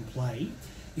Greens can play,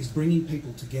 is bringing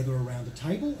people together around the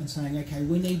table and saying, okay,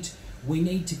 we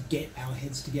need to get our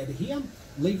heads together here,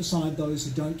 leave aside those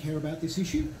who don't care about this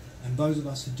issue, and those of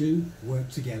us who do work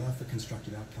together for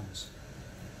constructive outcomes.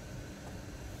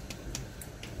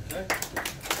 Okay.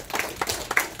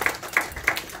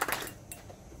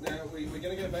 Now, we're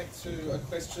going to go back to a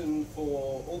question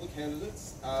for all the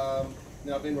candidates.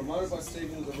 Now, I've been reminded by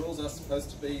Stephen that the rules are supposed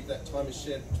to be that time is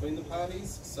shared between the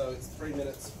parties, so it's 3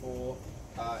 minutes for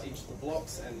each of the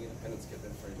blocks, and the independents get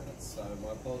their 3 minutes. So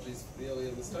my apologies for the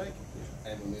earlier mistake,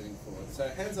 and we're moving forward. So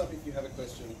hands up if you have a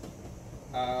question.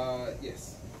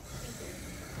 Yes.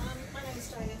 My name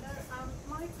is Diana.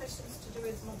 My question is to do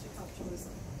with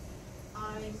multiculturalism.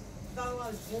 Though I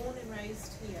was born and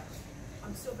raised here,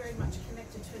 I'm still very much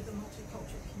connected to the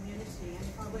multicultural community, and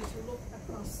if I were to look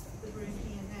across the room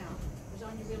here now, there's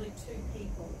only really 2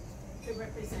 people who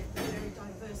represent the very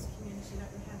diverse community that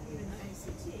we have here in the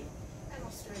ACT and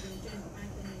Australia in general,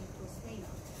 and of course Mina,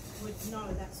 would know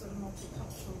that sort of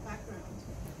multicultural background.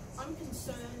 I'm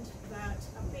concerned that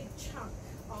a big chunk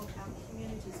of our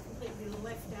community is completely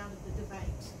left out of the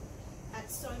debate.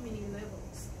 at so many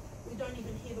levels. We don't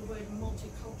even hear the word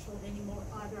multicultural anymore,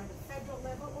 either at a federal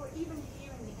level or even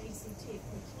here in the ACT.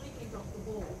 Completely dropped the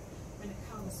ball when it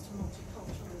comes to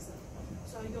multiculturalism.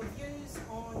 So your views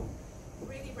on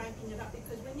really ramping it up,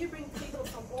 because when you bring people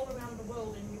from all around the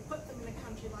world and you put them in a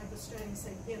country like Australia and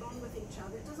say, get on with each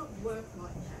other, it doesn't work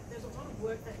like that. There's a lot of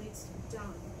work that needs to be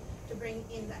done to bring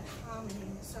in that harmony,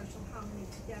 social harmony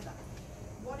together.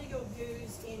 What are your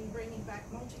views in bringing back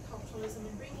multiculturalism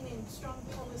and bringing in strong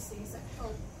policies that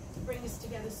help bring us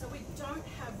together so we don't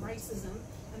have racism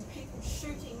and people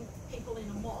shooting people in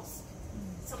a mosque?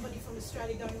 Somebody from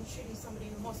Australia going and shooting somebody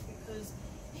in a mosque because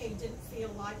he didn't feel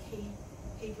like he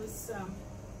was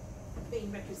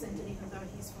being represented, even though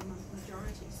he's from a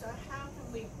majority. So how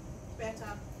can we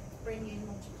better bring in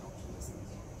multiculturalism?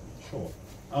 Sure.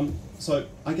 So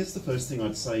I guess the first thing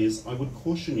I'd say is I would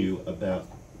caution you about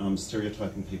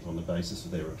stereotyping people on the basis of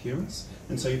their appearance.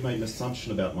 And so you've made an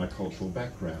assumption about my cultural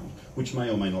background, which may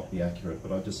or may not be accurate,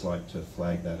 but I'd just like to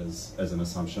flag that as an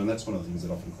assumption. And that's one of the things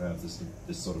that often clouds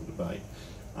this sort of debate.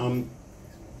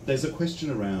 There's a question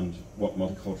around what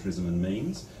multiculturalism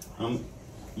means,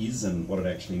 and what it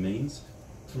actually means.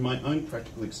 From my own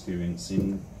practical experience,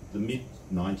 in the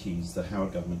mid-90s, the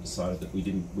Howard government decided that we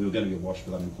were going to be awash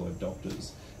with unemployed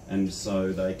doctors. And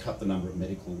so they cut the number of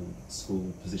medical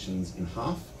school positions in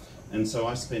half. And so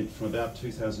I spent from about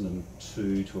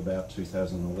 2002 to about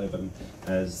 2011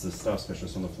 as the staff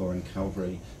specialist on the floor in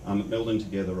Calvary, melding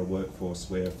together a workforce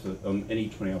where for any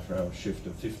 24-hour shift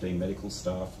of 15 medical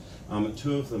staff,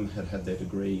 2 of them had had their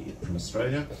degree from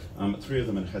Australia, 3 of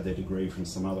them had had their degree from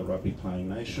some other rugby playing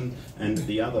nation, and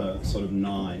the other sort of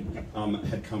 9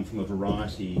 had come from a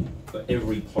variety,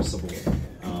 every possible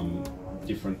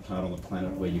different part on the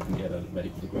planet where you can get a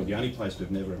medical degree. The only place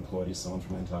we've never employed is someone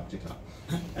from Antarctica.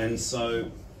 And so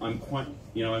I'm quite,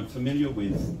 I'm familiar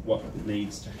with what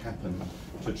needs to happen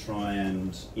to try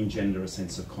and engender a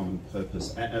sense of common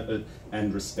purpose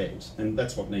and respect. And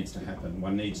that's what needs to happen.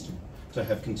 One needs to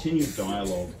have continued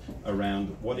dialogue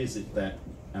around what is it that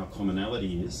our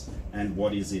commonality is and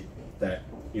what is it that,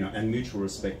 and mutual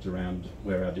respect around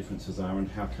where our differences are and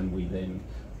how can we then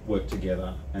work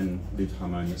together and live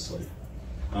harmoniously.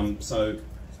 So,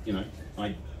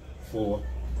 I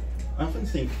often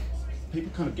think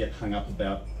people kind of get hung up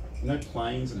about,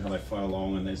 planes and how they fly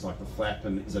along and there's like a flap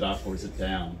and is it up or is it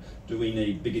down? Do we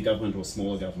need bigger government or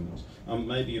smaller government?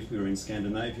 Maybe if we were in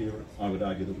Scandinavia, I would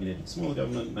argue that we needed smaller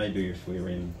government. Maybe if we were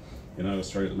in,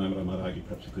 Australia at the moment, I might argue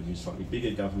perhaps we could use slightly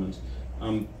bigger government.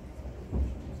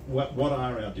 What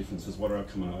are our differences? What are our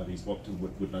commonalities? What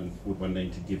would one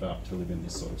need to give up to live in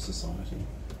this sort of society?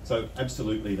 So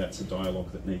absolutely that's a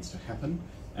dialogue that needs to happen,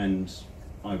 and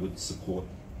I would support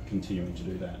continuing to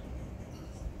do that.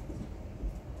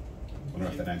 I don't know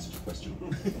if that answers your question.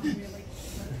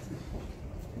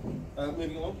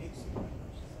 Moving along.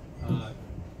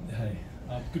 Hey,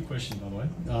 good question, by the way.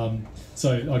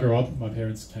 So I grew up, my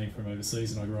parents came from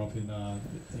overseas, and I grew up in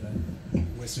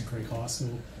Western Creek High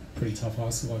School, pretty tough high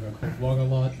school. I got called WOG a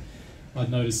lot. I'd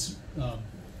noticed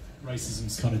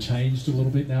racism's kind of changed a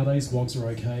little bit nowadays. WOGs are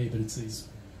okay, but it's these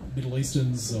Middle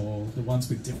Easterns or the ones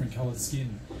with different coloured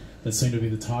skin that seem to be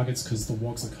the targets because the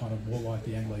WOGs are kind of more like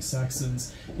the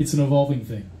Anglo-Saxons. It's an evolving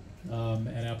thing,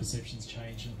 and our perceptions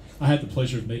change. And I had the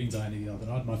pleasure of meeting Diana the other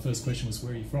night. My first question was,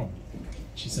 where are you from?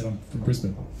 She said, I'm from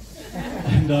Brisbane.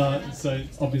 And so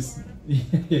obviously, yeah,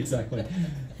 exactly.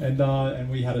 And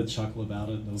we had a chuckle about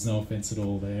it, and there was no offence at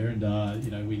all there. And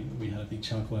we had a big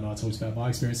chuckle, and I talked about my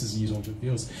experiences, and you talked about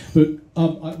yours. But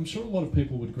I'm sure a lot of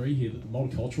people would agree here that the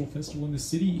Multicultural Festival in this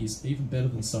city is even better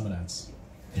than Summer Nats.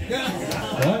 Right?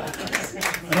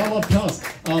 And I love colours.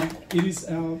 It is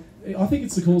I think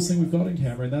it's the coolest thing we've got in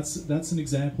Canberra, and that's an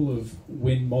example of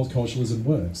when multiculturalism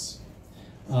works.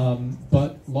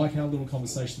 But like our little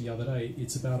conversation the other day,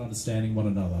 it's about understanding one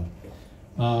another.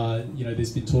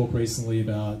 There's been talk recently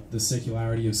about the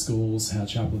secularity of schools, how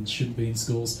chaplains shouldn't be in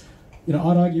schools. I'd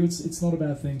argue it's not a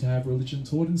bad thing to have religion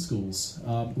taught in schools,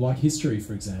 like history,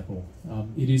 for example.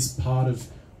 It is part of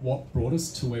what brought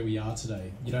us to where we are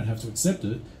today. You don't have to accept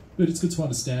it, but it's good to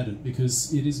understand it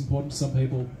because it is important to some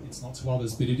people, it's not to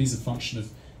others, but it is a function of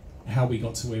how we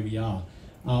got to where we are.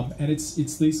 And it's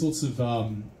these sorts of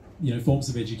forms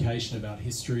of education about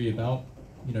history, about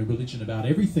religion, about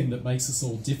everything that makes us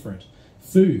all different.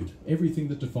 Food, everything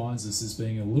that defines us as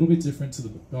being a little bit different to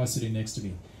the guy sitting next to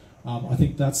me. I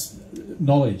think that's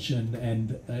knowledge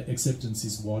and acceptance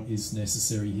is what is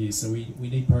necessary here. So we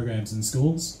need programs in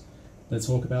schools that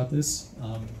talk about this,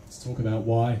 to talk about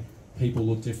why people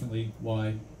look differently,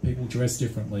 why people dress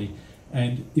differently.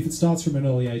 And if it starts from an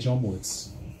early age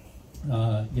onwards,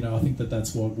 I think that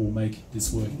that's what will make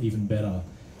this work even better.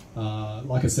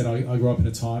 Like I said, I grew up in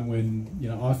a time when,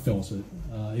 I felt it,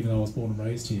 even though I was born and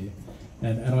raised here.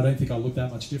 And I don't think I look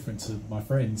that much different to my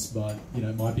friends, but,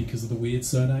 it might be because of the weird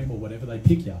surname or whatever, they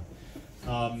pick you.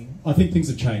 I think things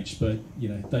have changed, but,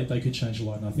 they could change a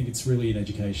lot, and I think it's really in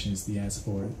education is the answer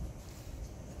for it.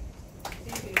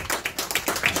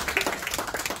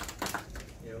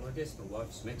 Yeah, well, I guess my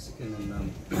wife's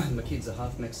Mexican and my kids are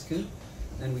half Mexican,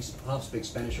 and we half speak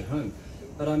Spanish at home.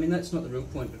 But I mean, that's not the real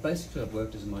point. But basically, I've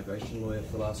worked as a migration lawyer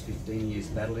for the last 15 years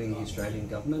battling the Australian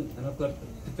government, and I've got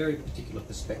a very particular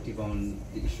perspective on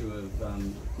the issue of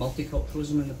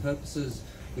multiculturalism and the purposes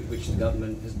with which the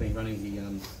government has been running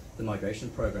the migration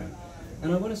program.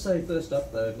 And I want to say first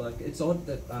up, though, it's odd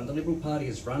that the Liberal Party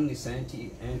has run this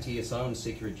anti-asylum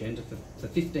seeker agenda for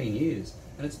 15 years,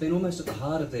 and it's been almost at the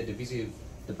heart of their divisive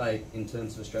debate in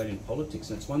terms of Australian politics,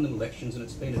 and it's won them elections, and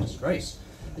it's been a disgrace.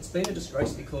 It's been a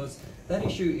disgrace because that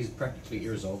issue is practically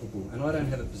irresolvable, and I don't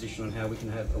have a position on how we can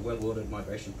have a well-ordered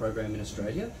migration program in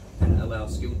Australia and allow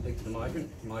skilled people to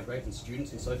migrate and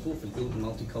students and so forth and build a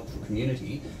multicultural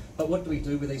community. But what do we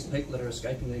do with these people that are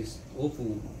escaping these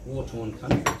awful war-torn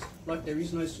countries? Like, there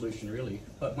is no solution really,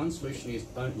 but one solution is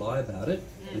don't lie about it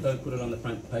and don't put it on the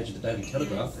front page of the Daily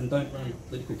Telegraph and don't run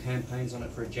political campaigns on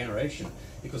it for a generation,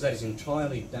 because that is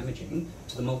entirely damaging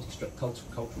to the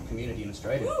multicultural community in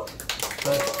Australia.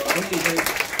 So,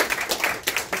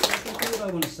 what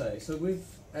I want to say, so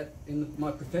in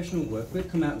my professional work, we've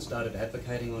come out and started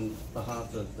advocating on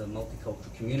behalf of the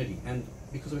multicultural community, and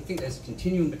because we think there's a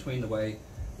continuum between the way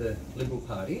the Liberal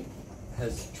Party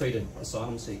has treated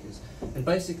asylum seekers. And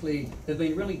basically, they've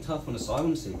been really tough on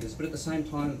asylum seekers, but at the same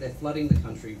time, they're flooding the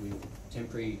country with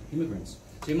temporary immigrants.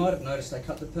 So you might have noticed they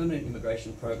cut the permanent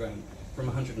immigration program from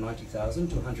 190,000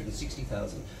 to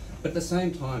 160,000. But at the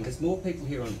same time, there's more people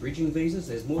here on bridging visas,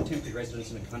 there's more temporary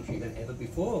residents in the country than ever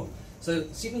before. So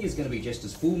Sydney is going to be just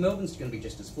as full, Melbourne's going to be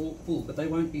just as full, but they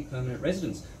won't be permanent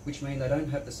residents, which mean they don't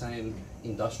have the same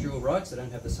industrial rights, they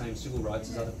don't have the same civil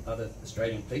rights as other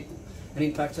Australian people. And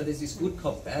in fact, so there's this good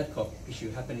cop, bad cop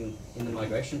issue happening in the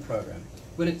migration program.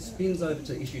 When it spins over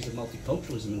to issues of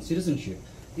multiculturalism and citizenship,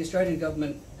 the Australian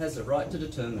government has the right to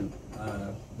determine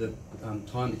the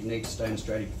time that you need to stay in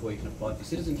Australia before you can apply for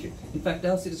citizenship. In fact,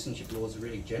 our citizenship laws are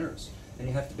really generous, and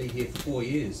you have to be here for 4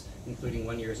 years, including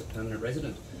 1 year as a permanent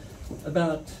resident.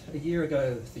 About a year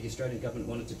ago, the Australian government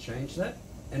wanted to change that,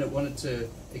 and it wanted to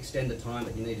extend the time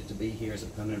that you needed to be here as a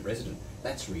permanent resident.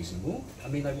 That's reasonable. I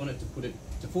mean, they wanted to put it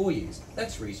to 4 years.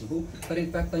 That's reasonable. But in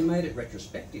fact, they made it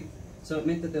retrospective. So it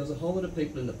meant that there was a whole lot of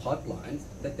people in the pipeline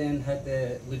that then had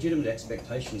their legitimate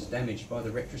expectations damaged by the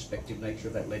retrospective nature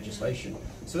of that legislation.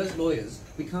 So as lawyers,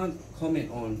 we can't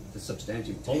comment on the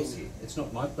substantive policy. It's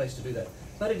not my place to do that.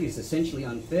 But it is essentially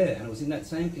unfair, and it was in that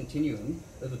same continuum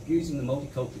of abusing the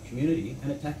multicultural community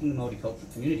and attacking the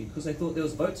multicultural community because they thought there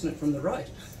was votes in it from the right.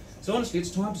 So honestly, it's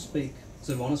time to speak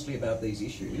sort of honestly about these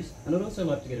issues, and I'd also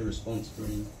like to get a response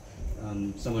from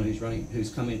someone who's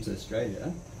come into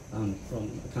Australia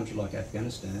from a country like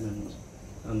Afghanistan,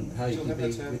 and how you can be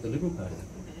with the Liberal Party,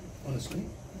 honestly.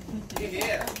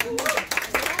 Yeah.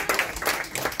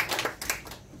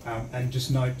 And just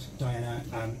note, Diana,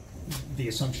 the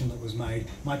assumption that was made.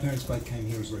 My parents both came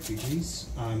here as refugees.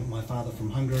 My father from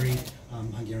Hungary,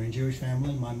 Hungarian Jewish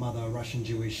family. My mother, Russian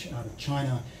Jewish out of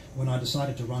China. When I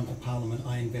decided to run for Parliament,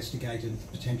 I investigated the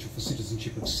potential for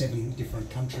citizenship of 7 different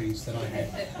countries that I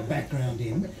had a background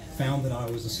in, found that I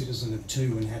was a citizen of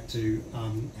 2 and had to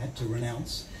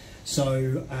renounce.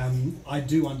 So I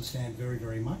do understand very,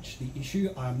 very much the issue.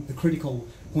 The critical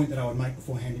point that I would make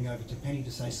before handing over to Penny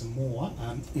to say some more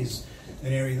is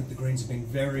an area that the Greens have been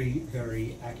very,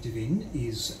 very active in,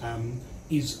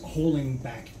 is hauling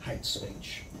back hate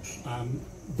speech.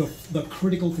 The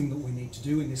critical thing that we need to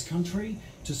do in this country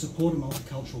to support a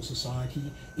multicultural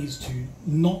society is to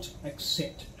not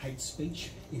accept hate speech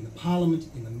in the Parliament,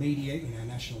 in the media, in our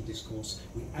national discourse.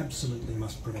 We absolutely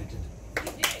must prevent it.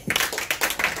 We're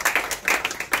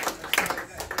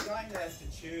going to have to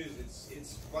choose.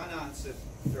 It's one answer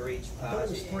for each party. I thought it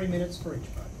was 3 minutes for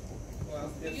each party.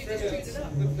 Well, yeah, 3 minutes.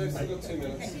 They've still got 2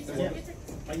 minutes. Yeah.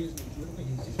 I used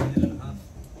a minute and a half.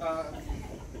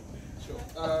 Sure.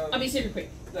 I'll be super quick.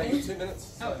 No, you've got 2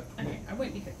 minutes. Oh, okay. I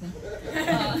won't be quick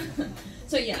then.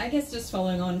 So yeah, I guess just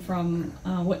following on from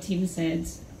what Tim said,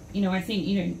 I think,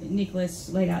 Nicholas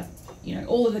laid out,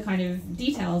 all of the kind of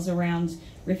details around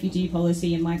refugee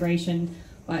policy and migration,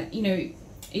 but,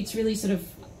 it's really sort of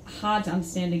hard to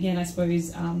understand, again, I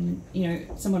suppose, someone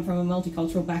from a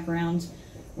multicultural background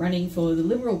running for the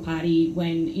Liberal Party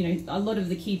when, a lot of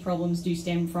the key problems do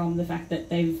stem from the fact that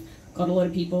they've got a lot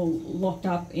of people locked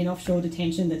up in offshore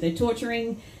detention that they're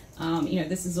torturing.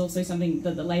 This is also something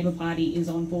that the Labor Party is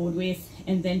on board with,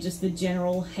 and then just the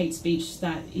general hate speech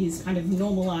that is kind of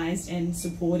normalised and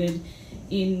supported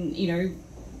in,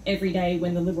 every day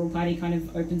when the Liberal Party kind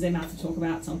of opens their mouth to talk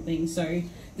about something. So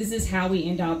this is how we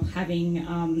end up having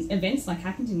events like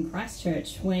happened in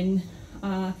Christchurch when,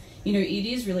 it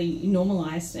is really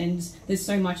normalised, and there's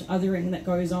so much othering that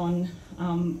goes on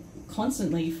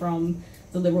constantly from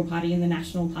the Liberal Party and the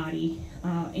National Party,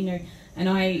 and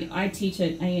I teach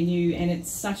at ANU, and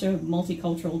it's such a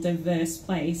multicultural, diverse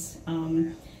place,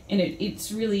 and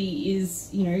it's really is,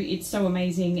 it's so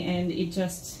amazing, and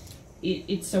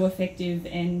it's so effective.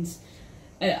 And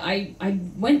I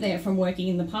went there from working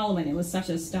in the Parliament. It was such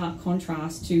a stark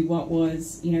contrast to what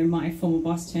was, my former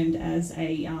boss termed as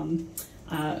a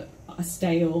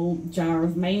stale jar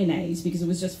of mayonnaise, because it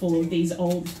was just full of these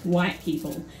old white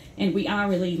people. And we are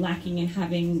really lacking in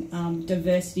having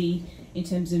diversity in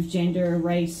terms of gender,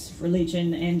 race,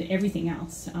 religion, and everything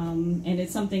else. And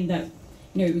it's something that,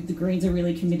 the Greens are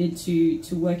really committed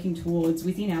to working towards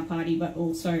within our party, but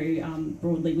also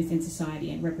broadly within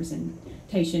society and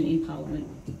representation in Parliament.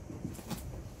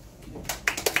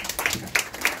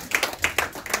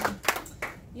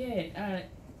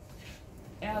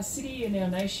 Our city and our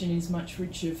nation is much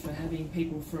richer for having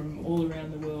people from all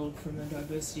around the world, from a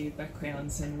diversity of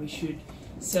backgrounds, and we should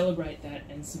celebrate that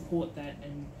and support that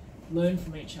and learn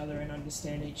from each other and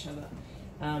understand each other.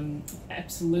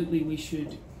 Absolutely, we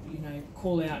should,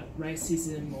 call out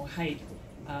racism or hate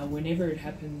whenever it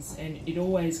happens, and it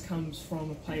always comes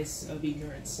from a place of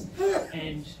ignorance.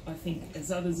 And I think,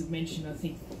 as others have mentioned, I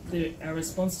think that our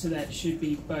response to that should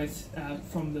be both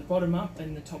from the bottom up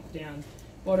and the top down.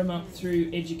 Bottom up through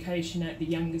education at the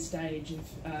youngest age,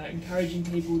 of encouraging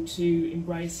people to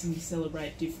embrace and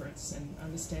celebrate difference and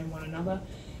understand one another,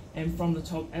 and from the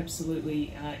top,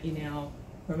 absolutely,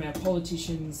 from our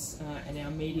politicians and our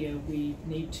media, we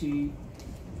need to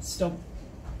stop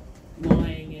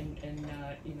lying and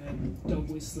dog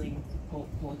whistling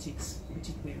politics,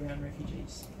 particularly around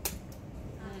refugees.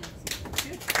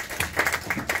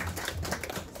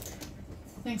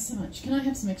 Thanks so much. Can I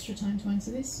have some extra time to answer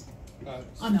this?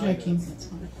 I'm joking, that's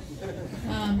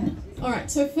fine. All right,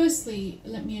 so firstly,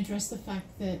 let me address the fact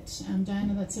that,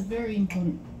 Diana, that's a very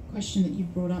important question that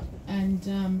you've brought up,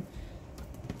 and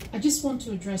I just want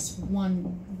to address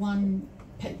one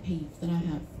pet peeve that I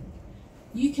have.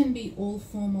 You can be all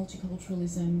for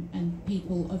multiculturalism and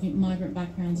people of migrant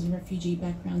backgrounds and refugee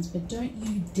backgrounds, but don't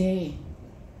you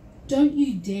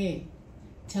dare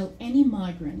tell any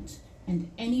migrant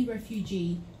and any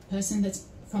refugee person that's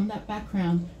from that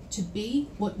background to be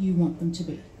what you want them to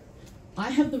be.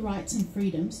 I have the rights and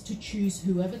freedoms to choose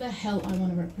whoever the hell I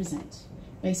want to represent,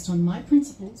 based on my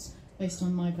principles, based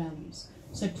on my values.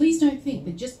 So please don't think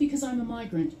that just because I'm a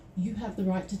migrant, you have the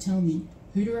right to tell me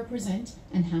who to represent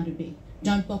and how to be.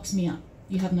 Don't box me up.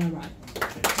 You have no right.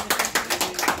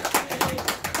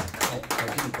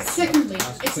 Secondly,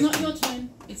 it's not your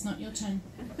turn. It's not your turn.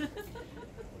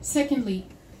 Secondly,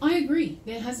 I agree.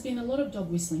 There has been a lot of dog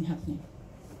whistling happening.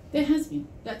 There has been.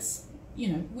 That's,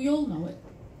 we all know it.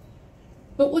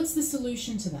 But what's the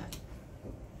solution to that?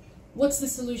 What's the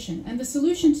solution? And the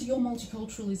solution to your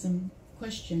multiculturalism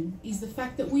question is the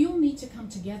fact that we all need to come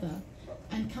together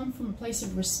and come from a place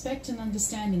of respect and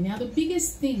understanding. Now, the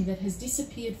biggest thing that has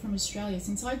disappeared from Australia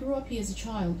since I grew up here as a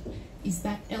child is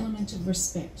that element of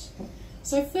respect.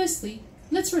 So firstly,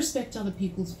 let's respect other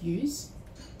people's views.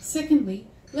 Secondly,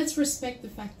 let's respect the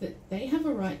fact that they have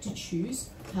a right to choose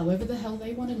however the hell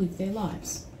they want to live their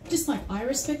lives. Just like I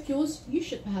respect yours, you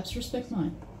should perhaps respect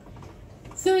mine.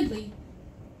 Thirdly,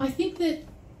 I think that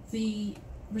the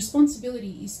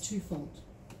responsibility is twofold.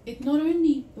 It not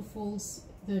only befalls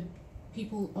the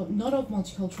people not of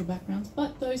multicultural backgrounds,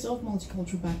 but those of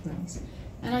multicultural backgrounds.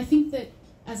 And I think that,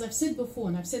 as I've said before,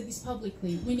 and I've said this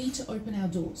publicly, we need to open our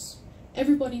doors.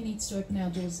 Everybody needs to open our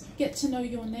doors. Get to know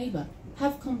your neighbour.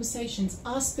 Have conversations.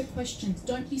 Ask the questions.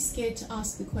 Don't be scared to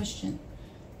ask the question.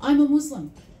 I'm a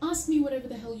Muslim. Ask me whatever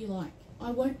the hell you like.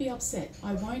 I won't be upset.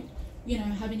 I won't,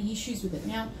 have any issues with it.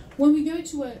 Now, when we go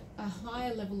to a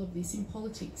higher level of this in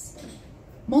politics,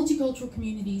 multicultural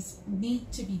communities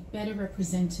need to be better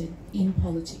represented in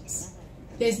politics.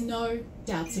 There's no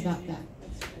doubts about that.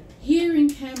 Here in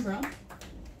Canberra,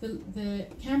 the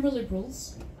Canberra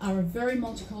Liberals are a very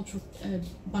multicultural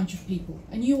bunch of people,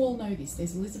 and you all know this.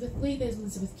 There's Elizabeth Lee, there's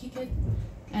Elizabeth Kickett,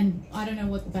 and I don't know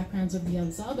what the backgrounds of the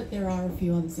others are, but there are a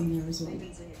few others in there as well.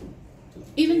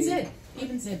 Even Zed,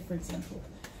 for example.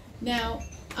 Now,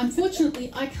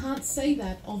 unfortunately, I can't say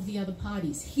that of the other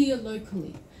parties here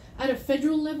locally. At a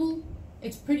federal level,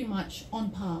 it's pretty much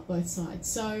on par both sides.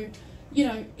 So, you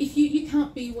know, if you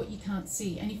can't be what you can't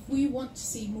see, and if we want to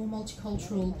see more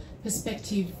multicultural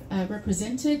perspective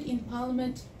represented in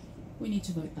Parliament, we need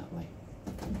to vote that way.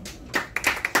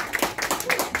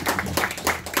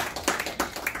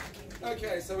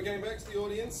 Okay, so we're going back to the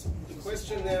audience. The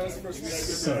question now is for...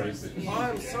 Sorry.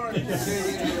 I'm sorry.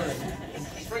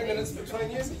 3 minutes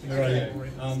between you. Right.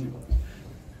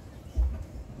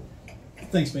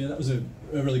 Thanks, Mina. That was a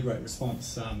really great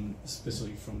response,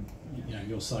 especially from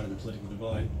your side of the political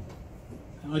divide.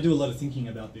 I do a lot of thinking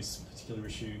about this particular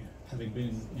issue. Having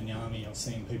been in the army, I've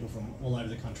seen people from all over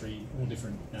the country, all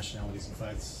different nationalities and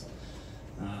faiths.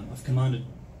 I've commanded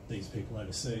these people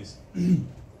overseas.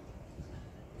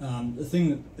 The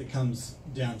thing that comes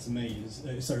down to me is,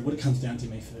 what it comes down to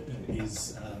me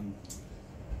is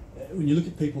when you look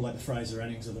at people like the Fraser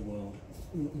Annings of the world,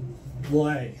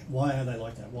 why are they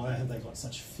like that? Why have they got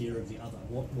such fear of the other?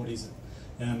 What is it?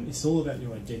 It's all about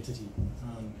your identity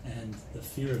and the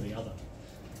fear of the other.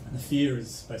 And the fear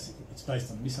is basically, it's based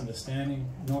on misunderstanding,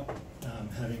 not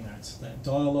having that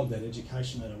dialogue, that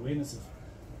education, that awareness of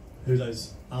who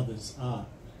those others are.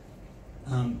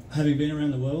 Having been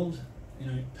around the world,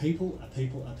 people are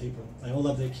people are people. They all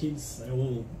love their kids. They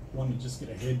all want to just get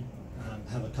ahead,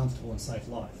 have a comfortable and safe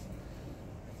life.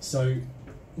 So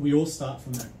we all start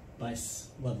from that base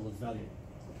level of value.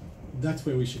 That's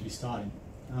where we should be starting.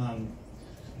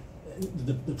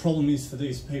 The problem is for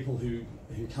these people who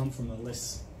come from a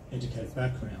less educated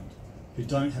background, who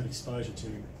don't have exposure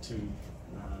to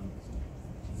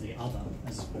the other,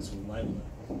 as we'll label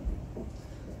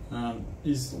it,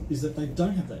 is that they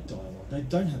don't have that dialogue. They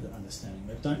don't have that understanding.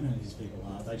 They don't know who these people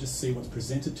are. They just see what's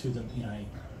presented to them in a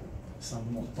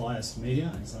somewhat biased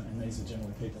media, and these are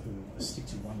generally people who stick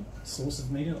to one source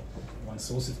of media, one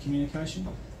source of communication.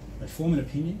 They form an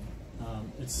opinion.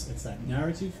 It's that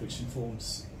narrative which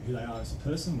informs who they are as a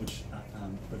person, which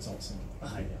results in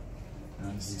behaviour.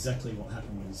 This is exactly what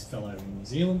happened with his fellow in New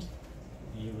Zealand.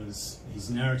 His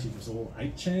narrative was all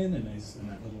 8chan, and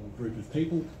that little group of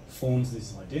people forms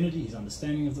this identity, his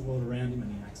understanding of the world around him,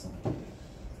 and he acts on it.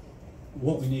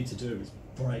 What we need to do is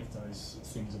break those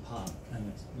things apart,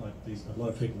 and it's like a lot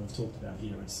of people have talked about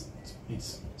here.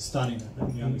 It's starting at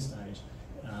the younger stage,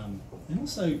 and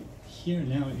also here and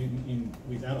now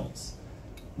with adults,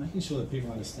 making sure that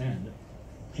people understand that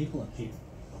people are people.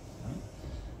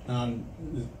 Right?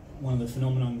 One of the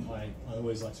phenomenon I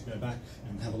always like to go back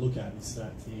and have a look at is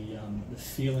that the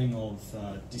feeling of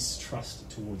distrust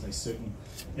towards a certain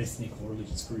ethnic or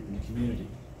religious group in the community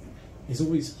is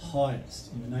always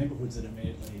highest in the neighbourhoods that are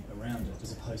immediately around it,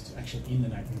 as opposed to actually in the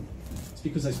neighbourhood. It's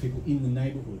because those people in the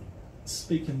neighbourhood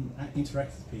speak and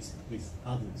interact with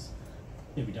others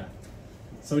every day.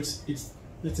 So it's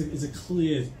a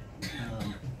clear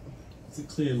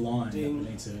line that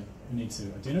we need to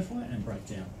identify and break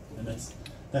down, and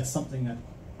that's something that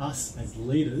us as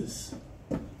leaders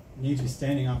need to be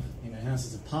standing up in the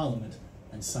Houses of Parliament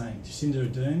and saying, Jacinda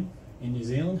Ardern in New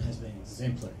Zealand has been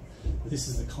exemplary. This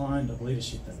is the kind of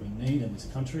leadership that we need in this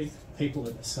country. People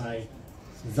that say,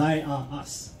 they are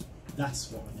us. That's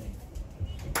what we need.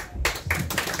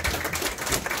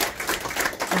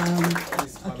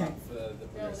 Okay.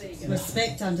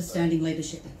 Respect, understanding,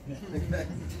 leadership.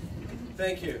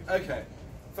 Thank you. Okay.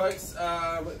 Folks,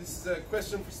 this is a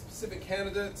question for a specific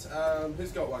candidate.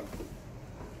 Who's got one?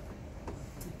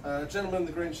 Gentleman in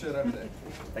the green shirt over there.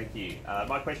 Thank you.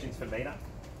 My question's for Mina.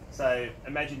 So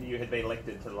imagine you had been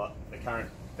elected to the current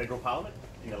federal parliament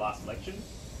in the last election,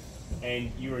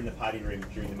 and you were in the party room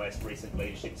during the most recent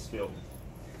leadership spill.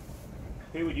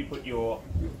 Who would you put your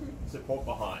support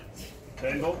behind?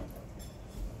 Turnbull,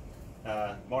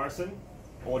 Morrison,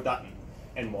 or Dutton,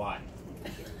 and why?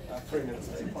 3 minutes,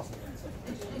 possible.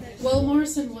 Well,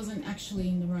 Morrison wasn't actually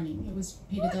in the running. It was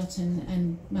Peter Dutton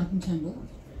and Malcolm Turnbull.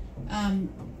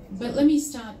 But let me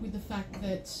start with the fact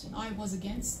that I was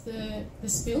against the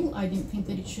spill. I didn't think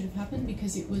that it should have happened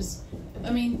because it was,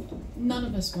 none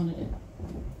of us wanted it.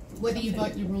 Whether you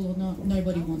vote Liberal or not,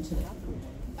 nobody wanted it.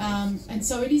 And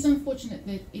so it is unfortunate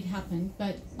that it happened,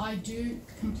 but I do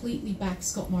completely back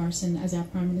Scott Morrison as our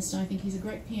Prime Minister. I think he's a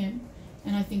great PM,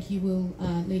 and I think he will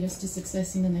lead us to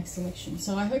success in the next election.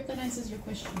 So I hope that answers your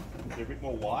question. Is there a bit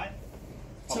more why?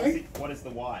 Sorry? What is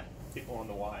the why? A bit more on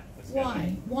the why.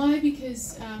 Why? Why?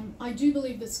 Because I do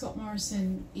believe that Scott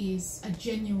Morrison is a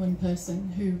genuine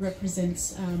person who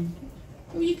represents,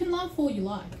 well, you can laugh all you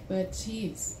like, but he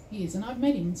is, and I've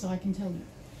met him, so I can tell you,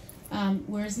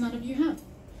 whereas none of you have.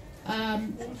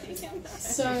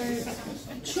 So,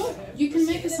 sure, you can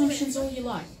make assumptions all you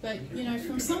like, but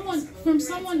from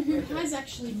someone who has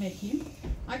actually met him,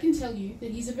 I can tell you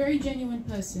that he's a very genuine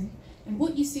person. And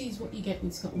what you see is what you get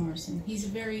with Scott Morrison. He's a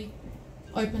very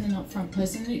open and upfront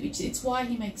person. It's why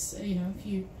he makes a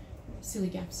few silly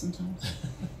gaps sometimes.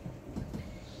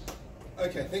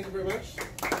 Okay, thank you very much.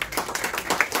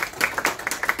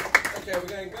 Okay, we're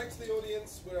going back to the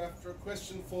audience. We're after a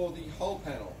question for the whole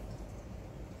panel.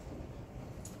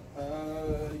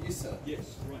 You, sir.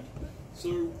 Yes, right. So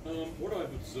what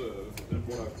I've observed and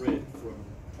what I've read from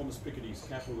Thomas Piketty's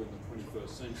Capital in the 21st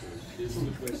Century is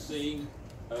that we're seeing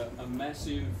a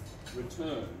massive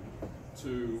return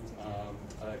to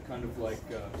a kind of like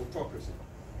autocracy,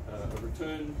 a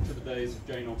return to the days of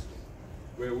Jane Austen,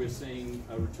 where we're seeing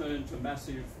a return to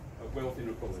massive wealth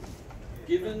inequality.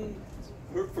 Given,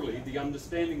 hopefully, the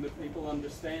understanding that people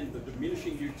understand the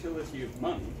diminishing utility of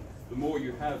money, the more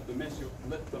you have, the less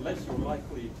you're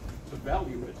likely to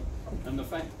value it, and the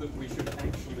fact that we should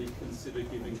actually consider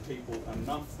giving people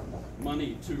enough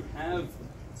money to have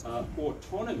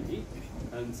autonomy,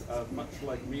 and much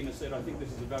like Mina said, I think this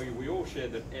is a value we all share,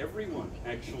 that everyone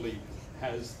actually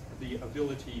has the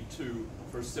ability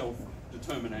for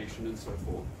self-determination and so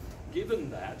forth. Given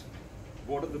that,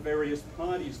 what are the various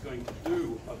parties going to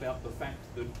do about the fact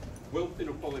that wealth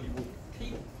inequality will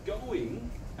keep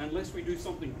going unless we do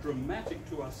something dramatic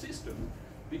to our system,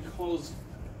 because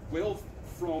wealth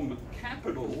from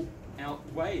capital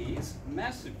outweighs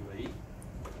massively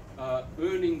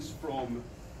earnings from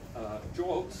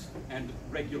jobs and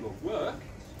regular work,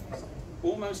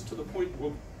 almost to the point,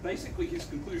 well, basically his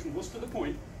conclusion was to the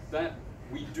point that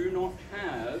we do not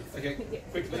have... Okay,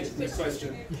 quickly, this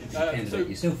question.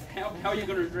 So how are you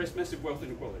going to address massive wealth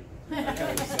inequality?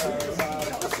 Okay, so...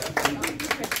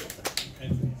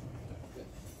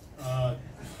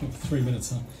 3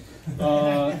 minutes,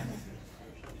 huh?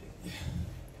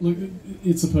 Look,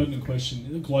 it's a pertinent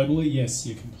question. Globally, yes,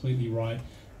 you're completely right.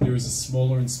 There is a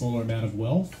smaller and smaller amount of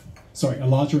wealth. Sorry, a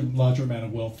larger and larger amount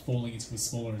of wealth falling into a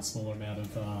smaller and smaller amount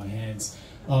of hands.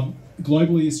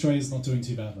 Globally, Australia's not doing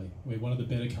too badly. We're one of the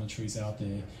better countries out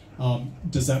there.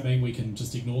 Does that mean we can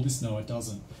just ignore this? No, it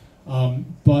doesn't.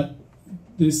 But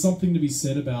there's something to be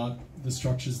said about the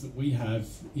structures that we have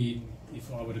in,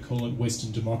 if I were to call it,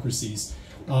 Western democracies.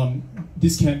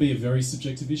 This can be a very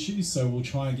subjective issue, so we'll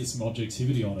try and get some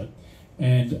objectivity on it.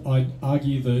 And I'd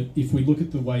argue that if we look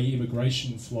at the way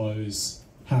immigration flows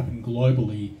happen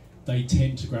globally, they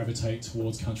tend to gravitate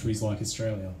towards countries like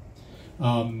Australia.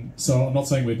 So I'm not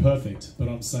saying we're perfect, but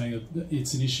I'm saying that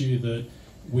it's an issue that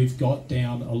we've got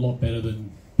down a lot better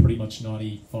than pretty much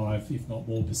 95, if not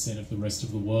more, % of the rest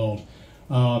of the world.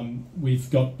 We've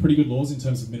got pretty good laws in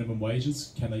terms of minimum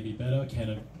wages. Can they be better?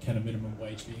 Can a minimum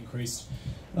wage be increased?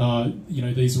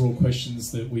 These are all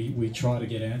questions that we try to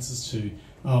get answers to.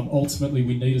 Ultimately,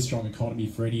 we need a strong economy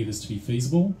for any of this to be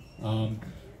feasible.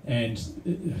 And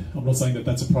I'm not saying that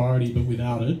that's a priority, but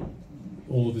without it,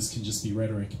 all of this can just be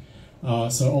rhetoric.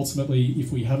 So ultimately,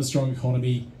 if we have a strong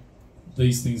economy,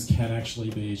 these things can actually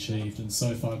be achieved. And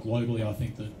so far, globally, I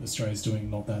think that Australia's doing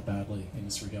not that badly in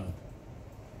this regard.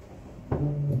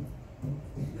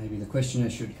 Maybe the questioner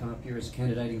should come up here as a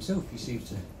candidate himself. He seems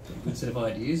to have a good set of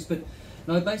ideas. But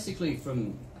no, basically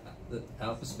from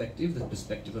our perspective, the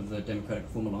perspective of the Democratic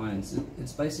Reform Alliance,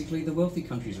 it's basically the wealthy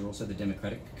countries are also the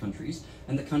democratic countries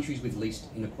and the countries with least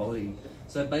inequality.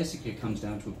 So basically it comes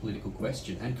down to a political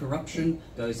question, and corruption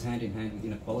goes hand in hand with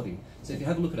inequality. So if you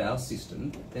have a look at our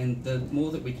system, then the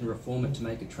more that we can reform it to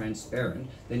make it transparent,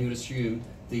 then you would assume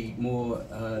the more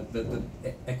the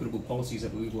equitable policies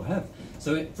that we will have.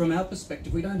 So from our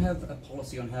perspective, we don't have a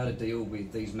policy on how to deal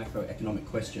with these macroeconomic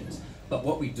questions. But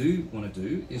what we do want to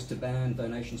do is to ban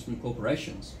donations from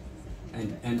corporations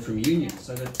and from unions,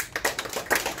 so that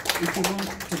if you want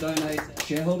to donate,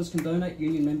 shareholders can donate,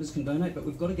 union members can donate, but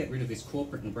we've got to get rid of this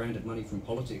corporate and branded money from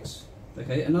politics.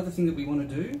 Okay, another thing that we want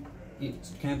to do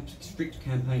is strict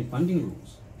campaign funding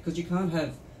rules, because you can't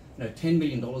have $10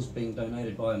 million being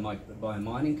donated by a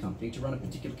mining company to run a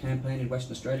particular campaign in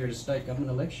Western Australia at a state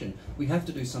government election. We have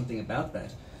to do something about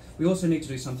that. We also need to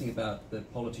do something about the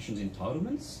politicians'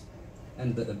 entitlements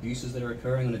and the abuses that are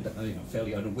occurring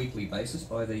on a weekly basis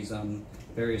by these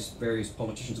various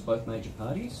politicians of both major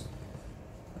parties.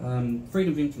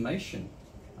 Freedom of information,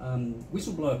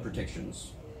 whistleblower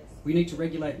protections. We need to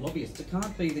regulate lobbyists. It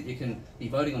can't be that you can be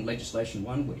voting on legislation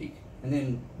one week and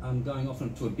then going off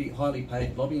into a big, highly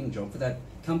paid lobbying job for that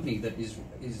company that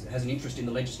has an interest in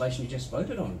the legislation you just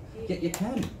voted on. Yet you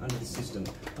can under the system.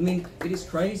 I mean, it is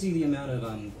crazy the amount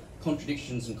of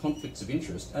contradictions and conflicts of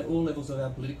interest at all levels of our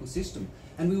political system.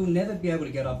 And we will never be able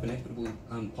to get up an equitable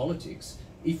politics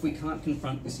if we can't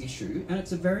confront this issue. And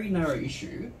it's a very narrow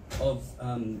issue of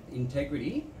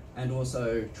integrity and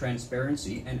also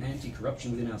transparency and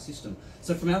anti-corruption within our system.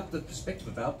 So from the perspective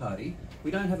of our party,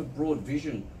 we don't have a broad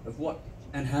vision of what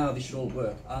and how this should all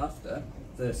work after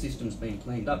the system's been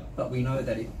cleaned up, but we know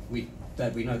that we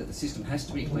know that the system has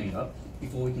to be cleaned up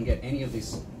before we can get any of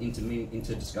this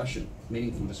into discussion,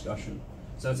 meaningful discussion.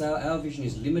 So it's our vision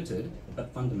is limited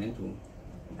but fundamental.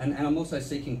 And I'm also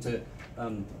seeking to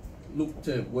look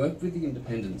to work with the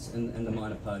independents and the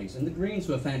minor parties. And the Greens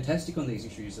were fantastic on these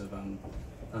issues of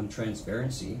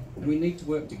transparency, and we need to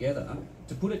work together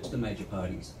to put it to the major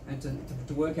parties and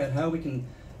to work out how we can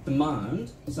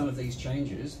demand some of these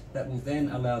changes that will then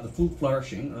allow the full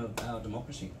flourishing of our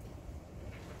democracy.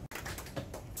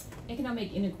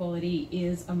 Economic inequality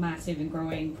is a massive and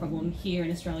growing problem here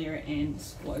in Australia and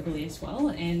globally as well,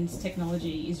 and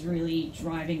technology is really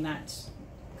driving that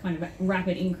kind of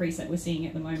rapid increase that we're seeing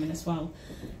at the moment as well.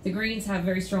 The Greens have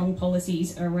very strong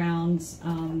policies around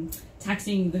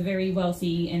taxing the very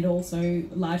wealthy and also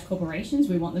large corporations.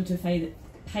 We want them to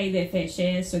pay their fair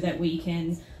share so that we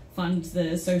can fund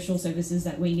the social services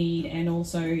that we need, and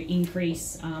also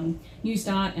increase New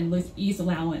Start and youth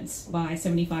allowance by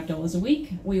 $75 a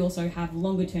week. We also have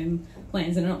longer term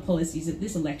plans and not policies at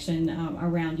this election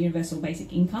around universal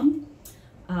basic income.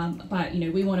 But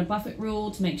we want a Buffett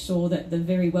rule to make sure that the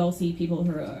very wealthy people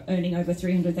who are earning over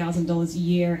 $300,000 a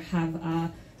year have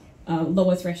a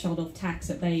lower threshold of tax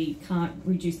that they can't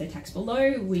reduce their tax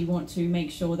below. We want to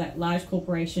make sure that large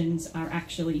corporations are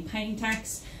actually paying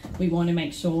tax. We want to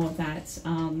make sure that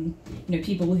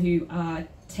people who are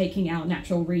taking our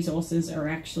natural resources are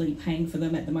actually paying for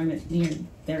them at the moment.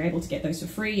 They're able to get those for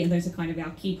free, and those are kind of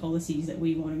our key policies that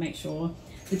we want to make sure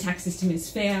the tax system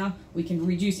is fair, we can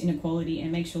reduce inequality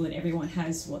and make sure that everyone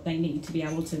has what they need to be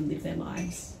able to live their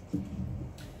lives.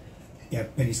 Yeah,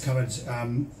 Penny's covered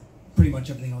pretty much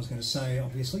everything I was going to say,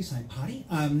 obviously, same party.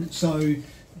 So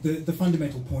the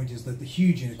fundamental point is that the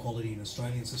huge inequality in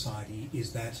Australian society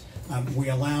is that we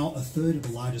allow a third of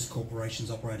the largest corporations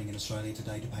operating in Australia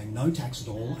today to pay no tax at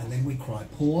all, and then we cry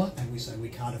poor and we say we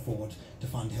can't afford to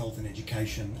fund health and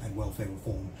education and welfare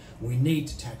reform. We need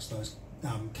to tax those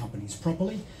companies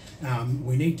properly.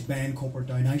 We need to ban corporate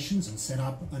donations and set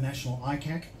up a national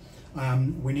ICAC.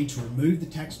 We need to remove the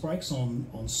tax breaks on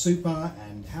super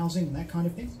and housing and that kind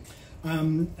of thing,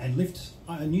 and lift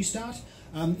a New Start.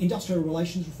 Industrial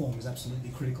relations reform is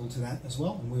absolutely critical to that as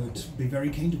well, and we would be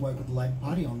very keen to work with the Labor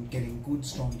Party on getting good,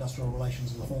 strong industrial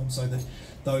relations reform so that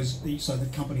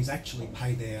companies actually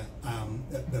pay their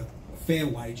the fair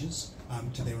wages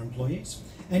to their employees.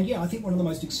 And yeah, I think one of the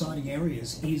most exciting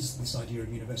areas is this idea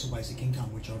of universal basic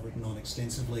income, which I've written on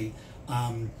extensively.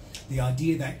 The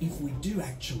idea that if we do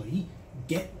actually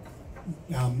get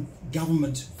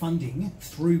government funding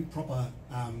through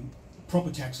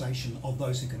proper taxation of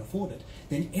those who can afford it,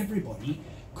 then everybody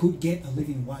could get a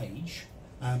living wage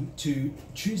to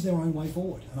choose their own way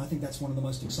forward. And I think that's one of the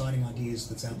most exciting ideas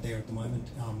that's out there at the moment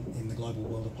in the global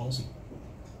world of policy.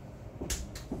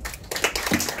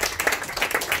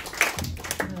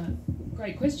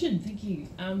 Great question, thank you.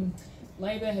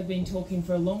 Labor have been talking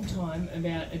for a long time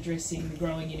about addressing the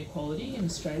growing inequality in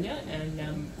Australia,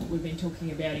 and we've been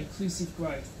talking about inclusive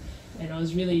growth. And I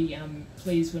was really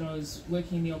pleased when I was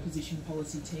working in the opposition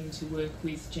policy team to work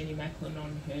with Jenny Macklin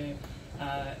on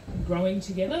her Growing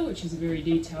Together, which is a very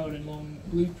detailed and long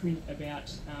blueprint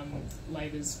about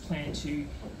Labor's plan to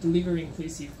deliver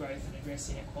inclusive growth and address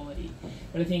inequality.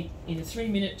 But I think in a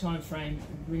 3-minute time frame,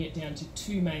 bring it down to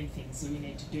 2 main things that we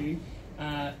need to do,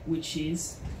 which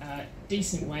is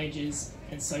decent wages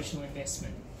and social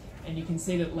investment. And you can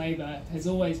see that Labor has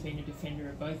always been a defender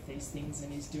of both these things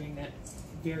and is doing that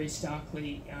very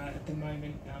starkly at the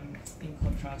moment, in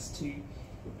contrast to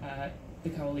the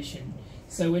coalition.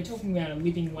 So we're talking about a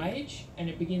living wage, and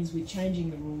it begins with changing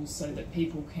the rules so that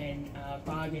people can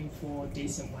bargain for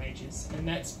decent wages. And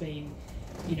that's been,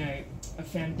 a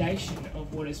foundation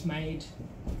of what has made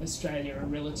Australia a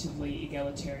relatively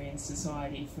egalitarian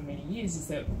society for many years, is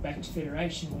that back to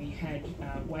Federation we had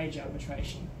wage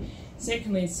arbitration.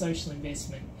 Secondly, it's social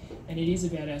investment, and it is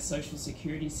about our social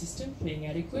security system being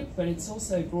adequate, but it's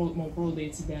also more broadly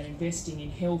it's about investing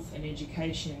in health and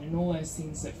education and all those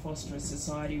things that foster a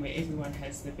society where everyone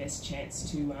has the best chance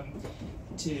to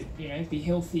be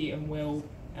healthy and well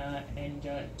and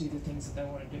do the things that they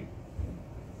want to do.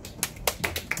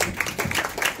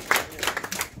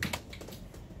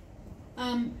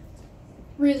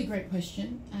 Really great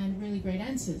question and really great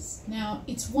answers. Now,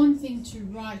 it's one thing to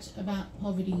write about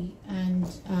poverty and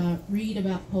read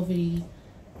about poverty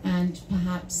and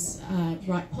perhaps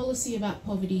write policy about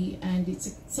poverty, and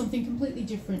it's something completely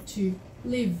different to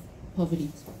live poverty.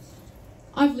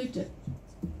 I've lived it.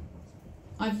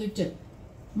 I've lived it.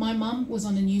 My mum was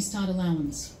on a New Start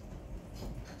allowance.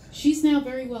 She's now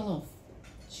very well off.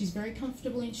 She's very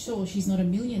comfortable in shore. She's not a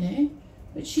millionaire,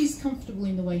 but she's comfortable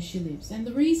in the way she lives. And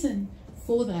the reason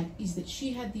for that is that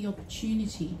she had the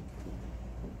opportunity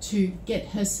to get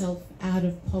herself out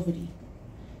of poverty.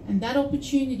 And that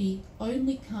opportunity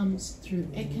only comes through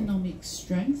economic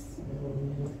strength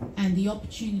and the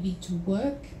opportunity to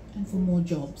work and for more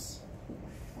jobs.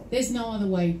 There's no other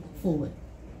way forward.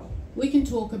 We can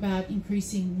talk about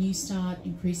increasing New Start,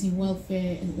 increasing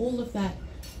welfare and all of that,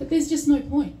 but there's just no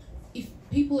point. If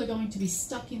people are going to be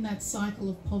stuck in that cycle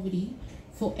of poverty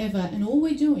forever and all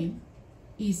we're doing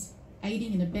is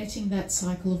aiding and abetting that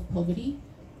cycle of poverty,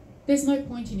 there's no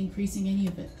point in increasing any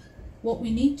of it. What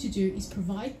we need to do is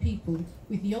provide people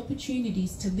with the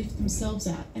opportunities to lift themselves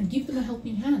out and give them a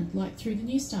helping hand, like through the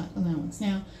New Start allowance.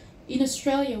 Now, in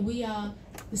Australia, we are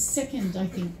the second, I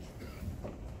think,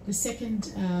 the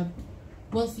second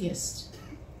wealthiest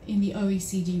in the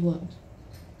OECD world.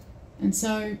 And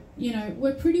so, you know,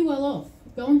 we're pretty well off.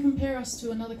 Go and compare us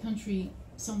to another country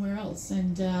somewhere else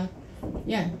and,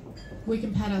 yeah, we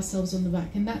can pat ourselves on the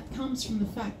back. And that comes from the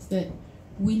fact that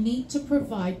we need to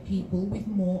provide people with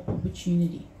more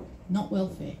opportunity, not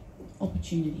welfare,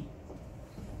 opportunity.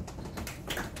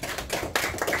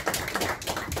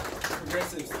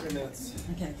 Progressives, 3 minutes.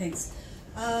 Okay, thanks.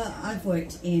 I've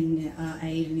worked in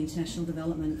aid and international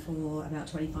development for about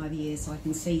 25 years, so I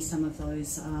can see some of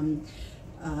those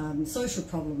social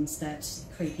problems that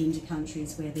creep into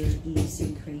countries where there is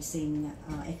increasing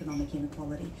economic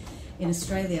inequality. In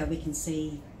Australia, we can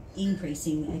see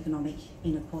increasing economic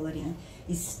inequality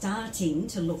is starting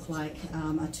to look like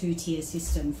a two-tier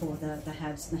system for the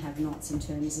haves and the have-nots in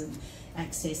terms of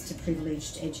access to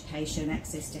privileged education,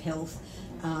 access to health,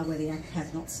 where the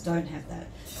have-nots don't have that.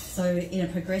 So in a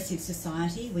progressive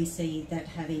society, we see that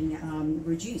having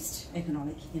reduced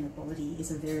economic inequality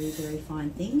is a very, very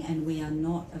fine thing, and we are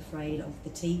not afraid of the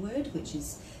T word, which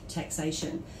is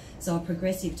taxation. So a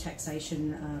progressive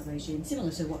taxation regime,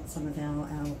 similar to what some of our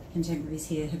contemporaries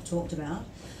here have talked about,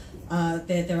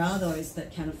 there are those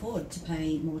that can afford to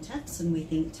pay more tax, and we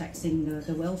think taxing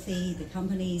the wealthy, the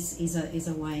companies, is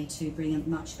a way to bring a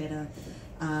much better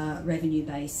revenue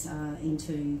base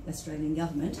into Australian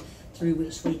government, through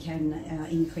which we can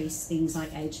increase things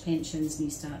like age pensions,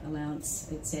 New Start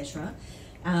allowance, etc.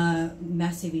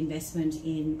 Massive investment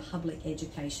in public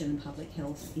education and public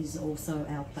health is also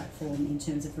our platform in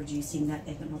terms of reducing that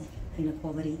economic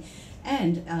inequality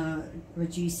and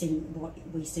reducing what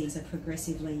we see as a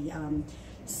progressively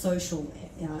social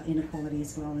inequality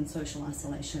as well, and social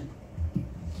isolation.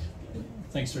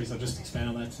 Thanks, Therese. I'll just expand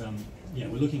on that. Yeah,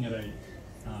 we're looking at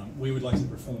we would like to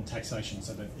reform taxation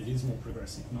so that it is more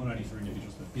progressive, not only for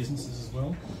individuals but businesses as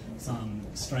well. It's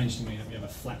strange to me that we have a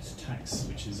flat tax,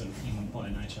 which is by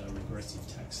nature a regressive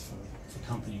tax for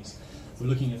companies. We're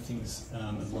looking at things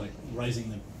like raising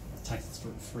the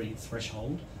tax-free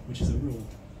threshold, which is a real,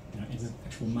 it's an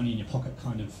actual money in your pocket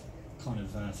kind of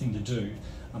thing to do.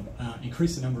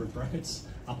 Increase the number of brackets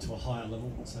up to a higher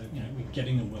level, so we're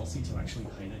getting the wealthy to actually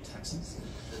pay their taxes.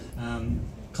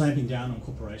 Clamping down on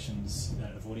corporations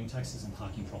avoiding taxes and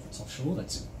parking profits offshore,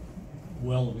 that's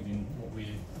well within what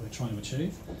we're trying to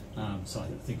achieve. So I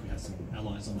think we have some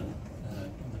allies on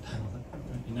the panel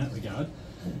in that regard.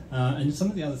 And some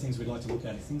of the other things we'd like to look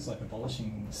at are things like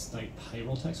abolishing state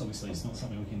payroll tax. Obviously it's not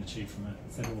something we can achieve from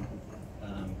a federal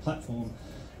platform,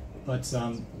 but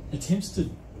attempts to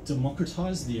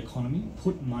democratise the economy,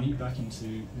 put money back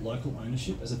into local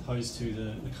ownership as opposed to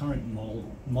the current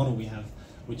model we have,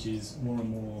 which is more and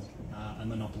more a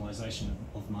monopolisation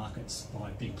of markets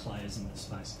by big players in that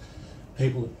space.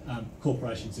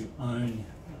 Corporations who own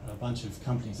a bunch of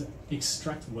companies that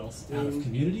extract wealth out of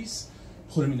communities,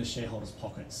 put them into shareholders'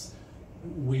 pockets.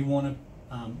 We want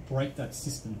to break that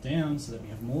system down so that we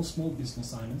have more small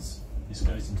business owners. This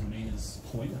goes into Mina's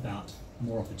point about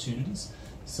more opportunities.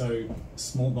 So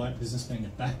small business being the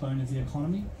backbone of the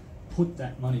economy, put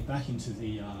that money back into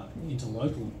into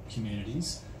local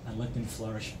communities and let them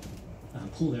flourish,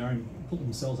 pull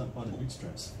themselves up by the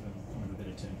bootstraps, for want of a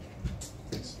better term.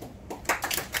 Thanks.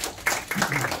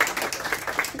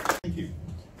 Thank you.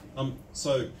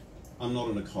 So I'm not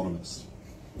an economist.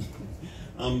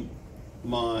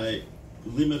 My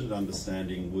limited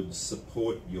understanding would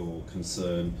support your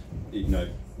concern.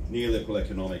 Neoliberal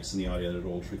economics and the idea that it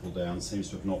all trickled down seems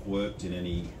to have not worked in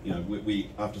any, we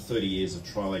after 30 years of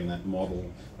trialling that model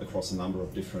across a number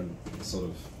of different sort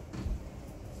of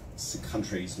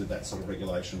countries with that sort of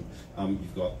regulation,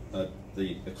 you've got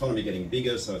the economy getting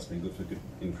bigger, so it's been good for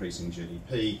increasing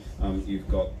GDP. You've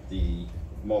got the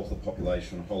multiple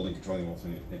population, holding, controlling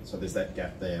multiple, so there's that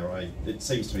gap there. It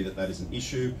seems to me that that is an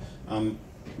issue.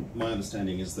 My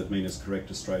understanding is that Mina's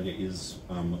correct, Australia is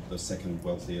the second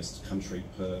wealthiest country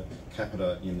per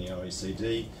capita in the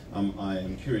OECD. I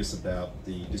am curious about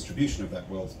the distribution of that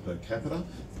wealth per capita,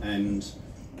 and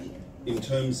in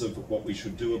terms of what we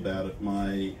should do about it,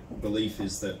 my belief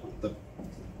is that the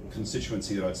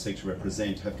constituency that I seek to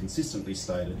represent have consistently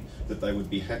stated that they would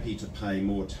be happy to pay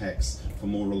more tax for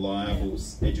more reliable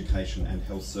education and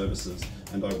health services,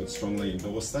 and I would strongly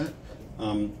endorse that.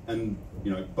 And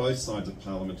you know, both sides of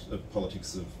Parliament,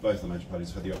 politics of both the major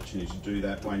parties have had the opportunity to do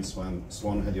that. Wayne Swan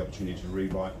had the opportunity to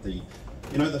rewrite the,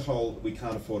 you know, the whole "we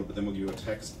can't afford it, but then we'll give you a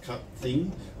tax cut"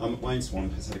 thing. Wayne Swan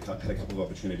has had a couple of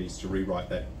opportunities to rewrite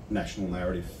that national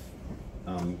narrative,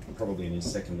 probably in his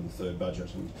second and third budget,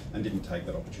 and didn't take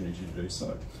that opportunity to do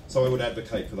so. So I would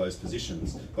advocate for those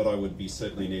positions, but I would be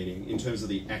certainly needing, in terms of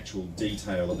the actual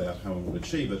detail about how one would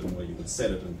achieve it and where you would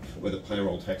set it and whether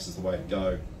payroll tax is the way to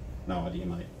go, no idea,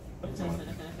 mate.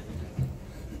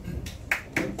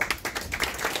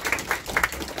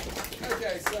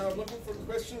 Okay, so I'm looking for a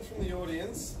question from the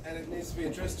audience, and it needs to be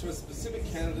addressed to a specific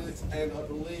candidate, and I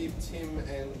believe Tim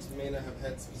and Mina have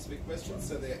had specific questions,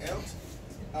 so they're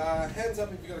out. Hands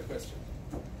up if you've got a question.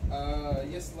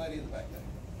 Yes, the lady in the back there.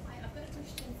 Hi, I've got a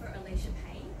question for Alicia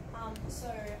Payne. So,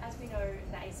 as we know,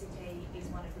 the ACT is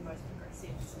one of the most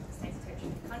progressive states and territories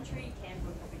in the country.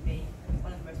 Canberra will probably be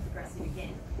one of the most progressive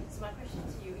again. So my question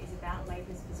to you is about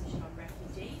Labor's position on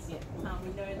refugees.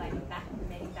 We know Labor backed the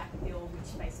Medic Back bill,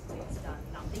 which basically has done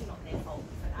nothing, not their fault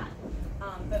for that.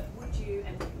 But would you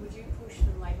push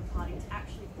the Labor Party to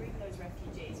actually bring those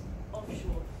refugees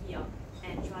offshore here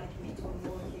and try to commit to a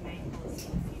more humane policy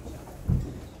in the future?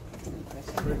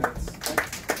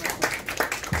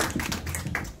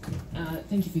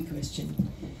 Thank you for your question.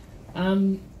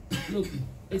 Look,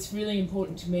 it's really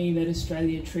important to me that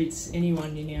Australia treats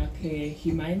anyone in our care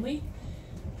humanely.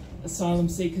 Asylum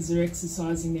seekers are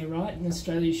exercising their right, and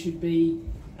Australia should be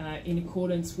in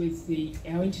accordance with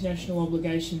our international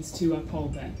obligations to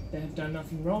uphold that. They have done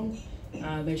nothing wrong.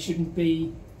 They shouldn't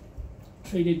be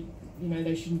treated, you know,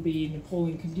 they shouldn't be in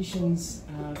appalling conditions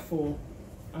for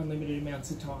unlimited amounts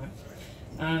of time.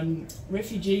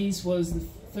 Refugees was the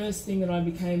first thing that I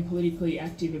became politically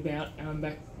active about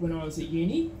back when I was at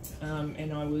uni,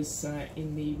 and I was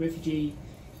in the Refugee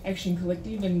Action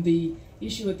Collective, and the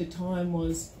issue at the time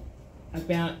was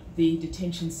about the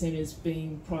detention centres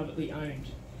being privately owned.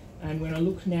 And when I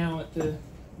look now at the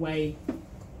way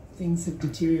things have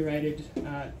deteriorated,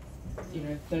 you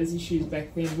know, those issues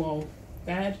back then, while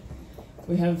bad,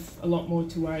 we have a lot more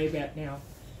to worry about now.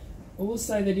 I will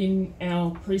say that in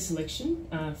our pre-selection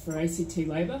for ACT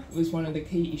Labor, it was one of the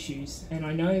key issues, and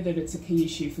I know that it's a key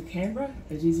issue for Canberra.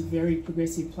 It is a very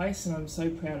progressive place, and I'm so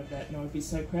proud of that, and I would be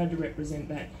so proud to represent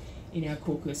that in our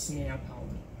caucus and in our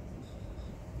parliament.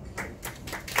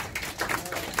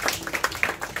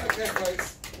 Okay,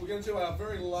 folks, we're going to do our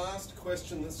very last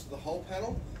question. This is the whole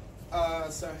panel.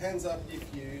 So hands up if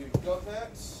you got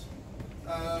that.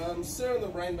 Sir in the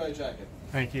rainbow jacket.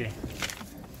 Thank you.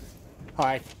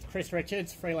 Hi, Chris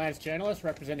Richards, freelance journalist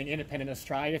representing Independent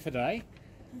Australia today.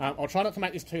 I'll try not to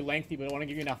make this too lengthy, but I want to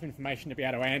give you enough information to be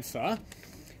able to answer.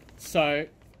 So,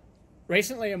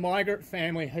 recently a migrant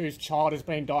family whose child has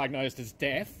been diagnosed as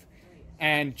deaf,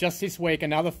 and just this week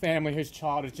another family whose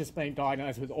child has just been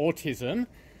diagnosed with autism.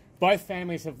 Both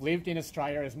families have lived in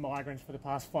Australia as migrants for the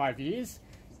past 5 years.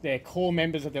 They're core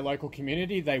members of their local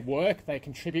community, they work, they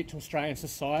contribute to Australian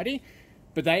society,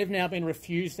 but they have now been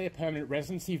refused their permanent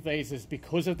residency visas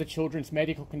because of the children's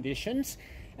medical conditions,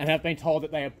 and have been told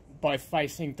that they are both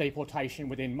facing deportation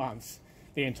within months,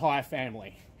 the entire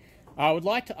family. I would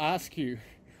like to ask you,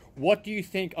 what do you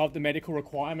think of the medical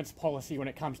requirements policy when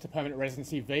it comes to permanent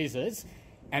residency visas,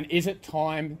 and is it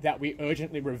time that we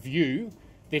urgently review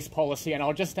this policy? And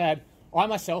I'll just add, I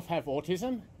myself have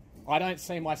autism. I don't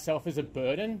see myself as a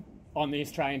burden on the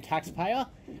Australian taxpayer,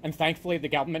 and thankfully the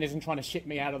government isn't trying to ship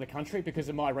me out of the country because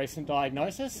of my recent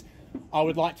diagnosis. I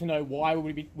would like to know why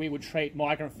we would treat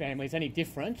migrant families any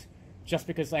different just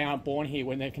because they aren't born here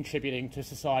when they're contributing to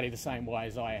society the same way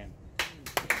as I am.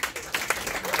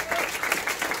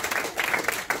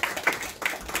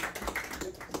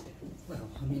 Well,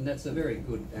 I mean, that's a very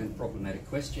good and problematic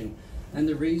question. And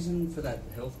the reason for that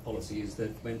health policy is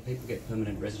that when people get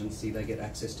permanent residency, they get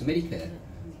access to Medicare.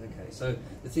 Okay, so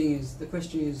the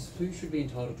question is, who should be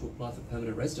entitled to apply for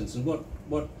permanent residence, and what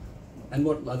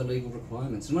are the legal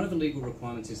requirements? And one of the legal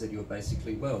requirements is that you're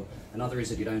basically well. Another is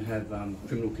that you don't have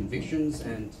criminal convictions,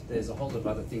 and there's a whole lot of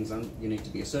other things. You need to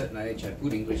be a certain age, have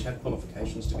good English, have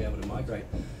qualifications to be able to migrate.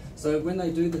 So when they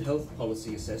do the health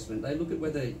policy assessment, they look at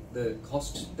whether the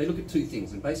cost, they look at two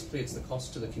things, and basically it's the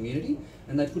cost to the community,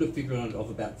 and they put a figure on it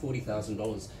of about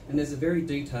 $40,000. And there's a very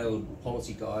detailed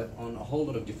policy guide on a whole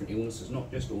lot of different illnesses, not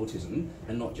just autism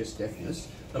and not just deafness,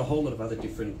 but a whole lot of other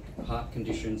different heart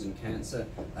conditions and cancer,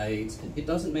 AIDS. It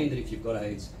doesn't mean that if you've got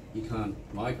AIDS, you can't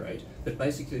migrate, but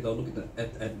basically they'll look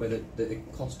at whether the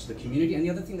cost to the community, and the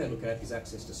other thing they look at is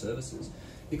access to services.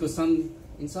 Because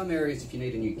in some areas, if you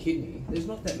need a new kidney, there's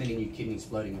not that many new kidneys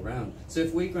floating around. So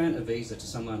if we grant a visa to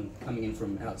someone coming in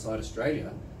from outside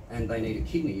Australia and they need a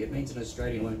kidney, it means an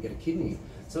Australian won't get a kidney.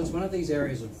 So it's one of these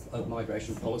areas of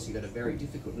migration policy that are very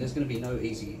difficult, and there's going to be no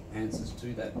easy answers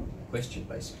to that question,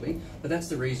 basically. But that's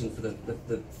the reason for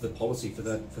the policy for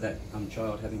that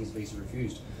child having his visa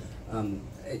refused.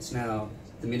 It's now,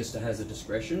 the Minister has a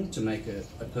discretion to make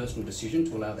a personal decision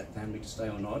to allow that family to stay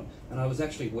or not. And I was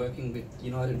actually working with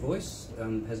United Voice,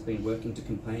 has been working to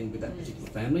campaign with that particular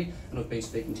family, and I've been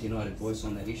speaking to United Voice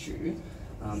on that issue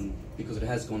because it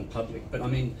has gone public. But I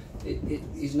mean, it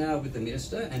is now with the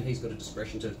Minister, and he's got a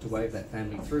discretion to wave that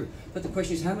family through. But the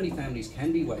question is, how many families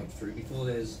can be waved through before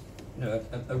there's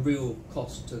a real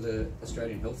cost to the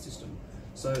Australian health system?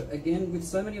 So again, with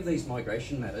so many of these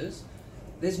migration matters,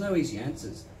 there's no easy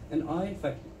answers. And I, in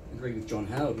fact, agree with John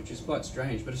Howard, which is quite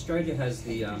strange, but Australia has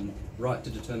the right to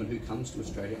determine who comes to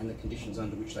Australia and the conditions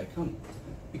under which they come.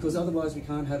 Because otherwise we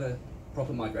can't have a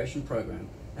proper migration program.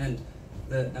 And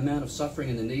the amount of suffering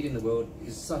and the need in the world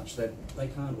is such that they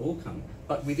can't all come.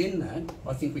 But within that,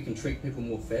 I think we can treat people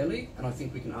more fairly, and I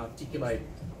think we can articulate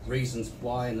reasons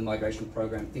why in the migration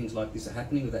program things like this are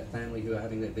happening with that family who are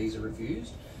having their visa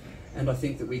refused. And I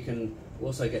think that we can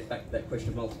also get back to that question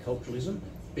of multiculturalism,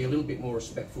 be a little bit more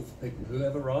respectful for people who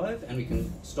have arrived, and we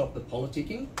can stop the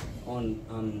politicking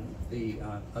on the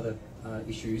other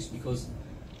issues, because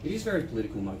it is very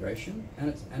political, migration,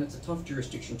 and it's a tough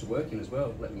jurisdiction to work in as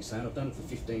well, let me say. And I've done it for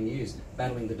 15 years,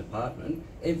 battling the department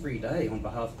every day on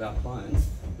behalf of our clients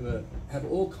who have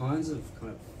all kinds of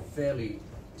kind of fairly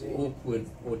awkward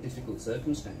or difficult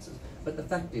circumstances. But the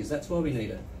fact is, that's why we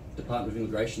need a Department of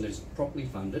Immigration that is properly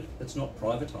funded, that's not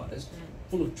privatised,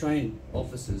 full of trained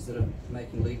officers that are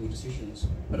making legal decisions.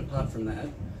 But apart from that,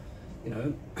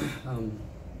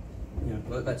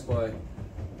 that's why,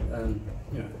 I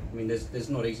mean, there's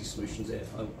not easy solutions there.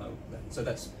 So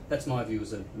that's my view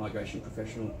as a migration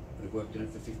professional that have worked in it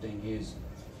for 15 years.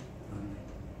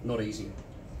 Not easy,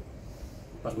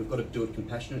 but we've got to do it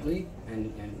compassionately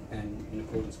and in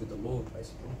accordance with the law,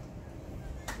 basically.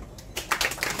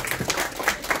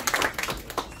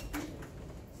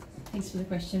 Thanks for the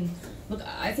question. Look,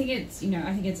 I think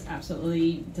it's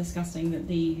absolutely disgusting that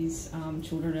these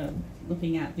children are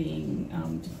looking at being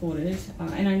deported,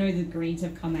 and I know the Greens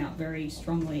have come out very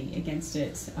strongly against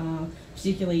it,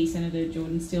 particularly Senator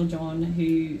Jordan Steele-John,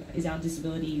 who is our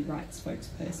disability rights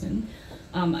spokesperson.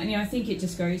 I think it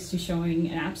just goes to showing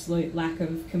an absolute lack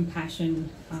of compassion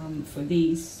for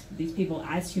these people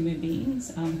as human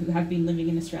beings who have been living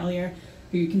in Australia,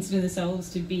 who consider themselves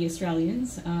to be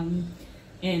Australians.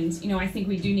 And I think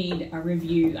we do need a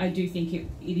review. I do think it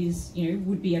is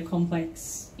would be a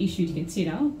complex issue to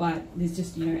consider, but there's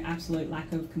just absolute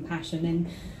lack of compassion,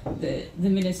 and the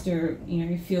minister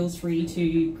feels free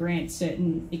to grant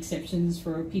certain exceptions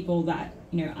for people that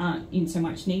aren't in so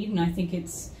much need, and I think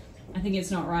it's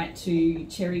not right to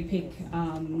cherry pick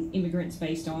immigrants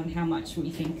based on how much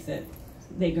we think that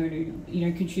they're going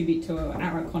to contribute to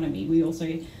our economy. We also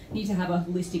need to have a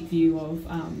holistic view of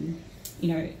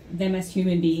them as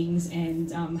human beings,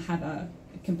 and have a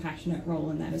compassionate role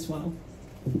in that as well.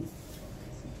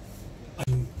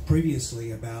 Previously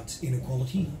about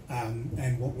inequality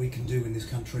and what we can do in this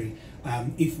country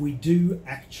if we do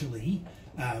actually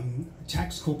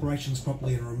tax corporations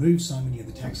properly and remove so many of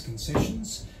the tax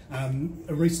concessions.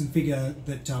 A recent figure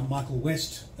that Michael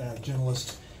West,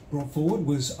 journalist, brought forward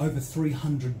was over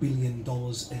 $300 billion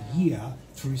a year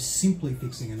through simply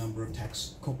fixing a number of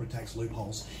corporate tax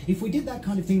loopholes. If we did that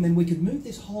kind of thing, then we could move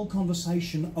this whole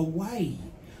conversation away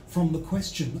from the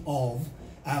question of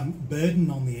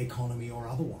burden on the economy or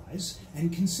otherwise,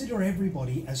 and consider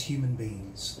everybody as human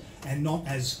beings and not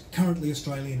as currently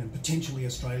Australian and potentially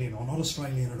Australian or not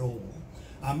Australian at all.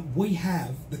 We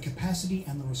have the capacity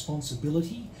and the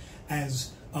responsibility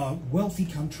as a wealthy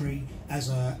country, as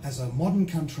a modern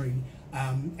country,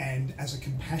 and as a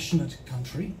compassionate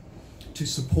country to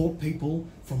support people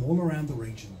from all around the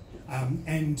region.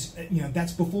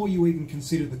 That's before you even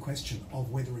consider the question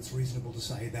of whether it's reasonable to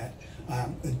say that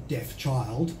a deaf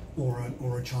child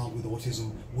or a child with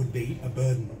autism would be a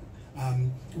burden.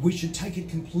 We should take it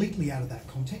completely out of that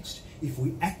context. If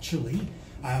we actually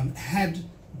had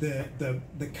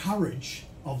the courage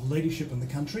of leadership in the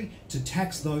country to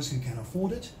tax those who can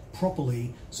afford it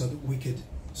properly so that we could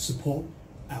support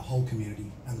our whole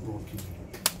community and the broader community.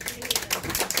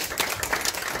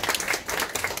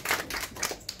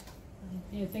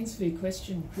 Yeah, thanks for your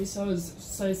question, Chris. I was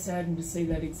so saddened to see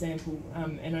that example,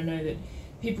 and I know that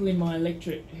people in my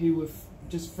electorate who were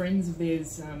just friends of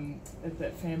theirs, of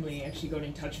that family, actually got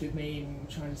in touch with me and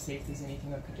were trying to see if there's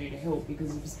anything I could do to help,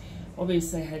 because it was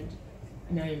obvious they had,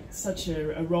 you know, such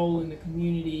a role in the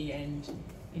community, and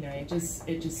you know, it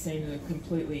just seemed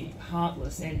completely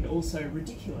heartless and also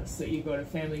ridiculous that you've got a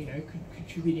family, you know,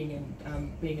 contributing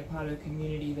and being a part of the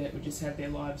community that would just have their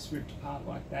lives ripped apart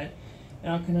like that.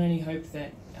 And I can only hope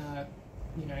that,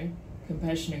 you know,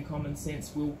 compassion and common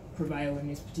sense will prevail in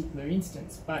this particular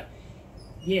instance. But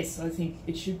yes, I think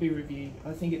it should be reviewed.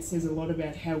 I think it says a lot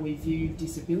about how we view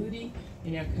disability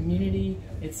in our community.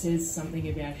 It says something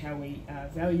about how we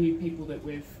value people that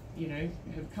we've, you know,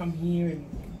 have come here and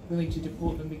willing to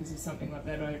deport them because of something like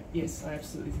that. Yes, I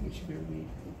absolutely think it should be reviewed.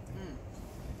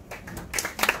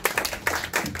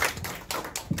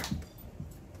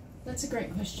 That's a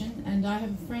great question, and I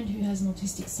have a friend who has an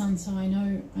autistic son, so I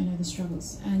know the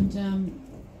struggles. And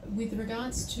with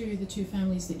regards to the two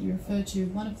families that you refer to,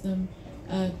 one of them,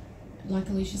 like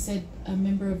Alicia said, a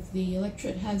member of the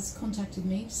electorate has contacted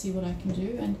me to see what I can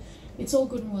do, and it's all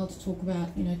good and well to talk about,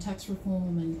 you know, tax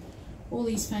reform and all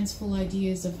these fanciful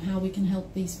ideas of how we can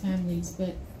help these families,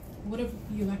 but what have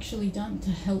you actually done to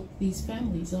help these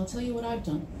families? I'll tell you what I've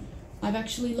done. I've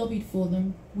actually lobbied for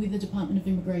them with the Department of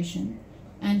Immigration,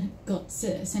 and got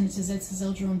Senator Zed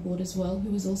Sezelja on board as well, who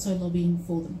was also lobbying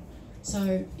for them.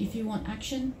 So if you want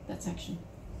action, that's action.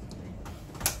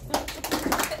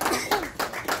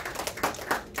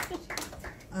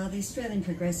 The Australian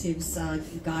Progressives are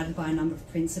guided by a number of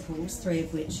principles, three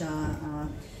of which are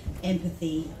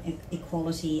empathy,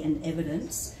 equality and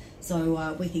evidence.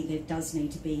 So we think there does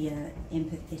need to be an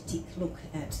empathetic look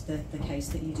at the case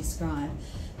that you describe.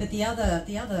 But the other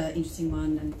interesting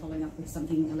one, and following up with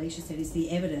something Alicia said, is the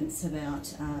evidence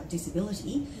about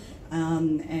disability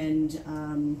and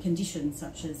conditions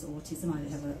such as autism. I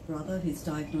have a brother who's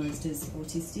diagnosed as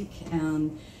autistic,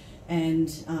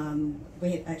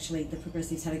 we actually, the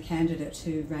Progressives had a candidate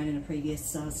who ran in a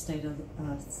previous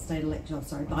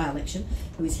by-election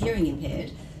who was hearing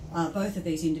impaired. Both of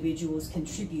these individuals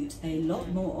contribute a lot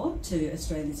more to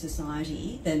Australian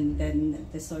society than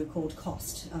the so-called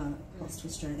cost to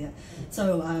Australia.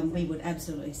 So we would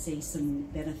absolutely see some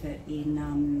benefit in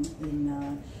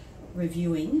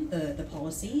reviewing the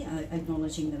policy,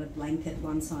 acknowledging that a blanket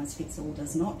one-size-fits-all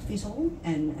does not fit all,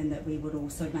 and that we would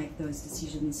also make those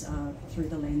decisions through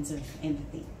the lens of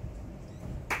empathy.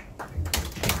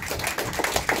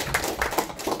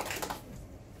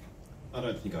 I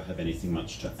don't think I have anything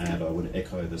much to add. I would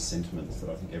echo the sentiments that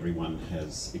I think everyone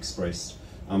has expressed.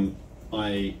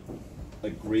 I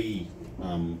agree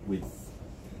with,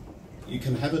 you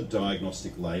can have a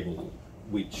diagnostic label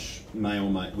which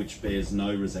which bears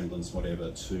no resemblance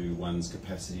whatever to one's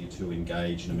capacity to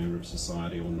engage in a member of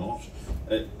society or not.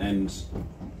 And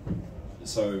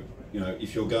so, you know,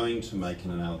 if you're going to make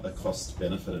a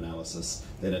cost-benefit analysis,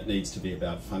 then it needs to be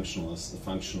about functional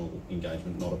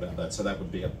engagement, not about that. So that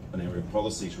would be an area of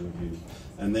policy to review.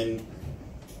 And then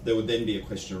there would then be a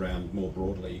question around, more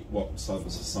broadly, what sort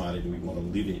of society do we want to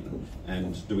live in?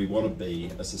 And do we want to be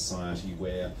a society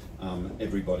where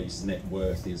everybody's net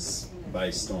worth is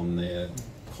based on their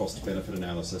cost-benefit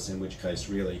analysis, in which case,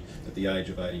 really, at the age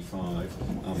of 85,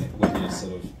 when you're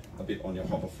sort of a bit on your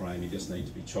hopper frame, you just need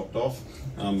to be chopped off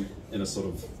in a sort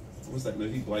of, what was that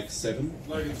movie, Blake 7?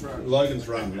 Logan's Run.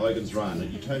 Logan's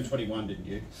Run. You turned 21, didn't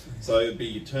you? So it'd be,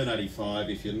 you turn 85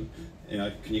 if you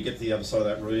know, can you get to the other side of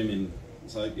that room in,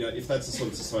 so, you know, if that's the sort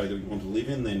of society that we want to live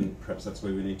in, then perhaps that's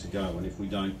where we need to go, and if we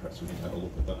don't, perhaps we need to have a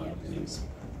look at the underpinnings.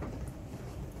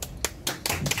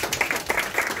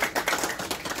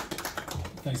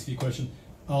 Thanks for your question.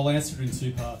 I'll answer it in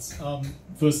two parts.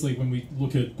 Firstly, when we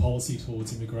look at policy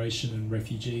towards immigration and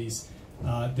refugees,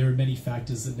 there are many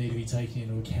factors that need to be taken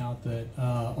into account that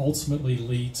ultimately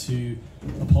lead to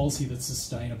a policy that's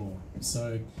sustainable.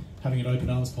 So having an open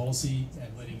arms policy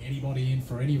and letting anybody in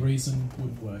for any reason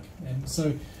wouldn't work. And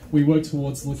so we work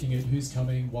towards looking at who's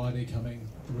coming, why they're coming,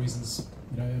 the reasons,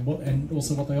 you know, and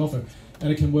also what they offer. And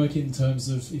it can work in terms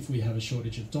of if we have a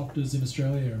shortage of doctors in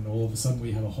Australia and all of a sudden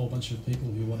we have a whole bunch of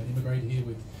people who want to immigrate here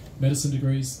with medicine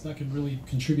degrees, that can really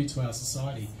contribute to our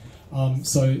society.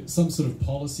 So some sort of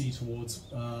policy towards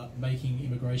making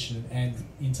immigration and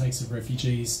intakes of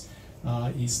refugees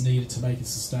is needed to make it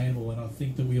sustainable, and I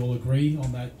think that we all agree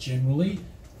on that generally.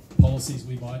 Policies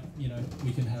we might, you know,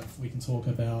 we can talk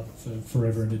about for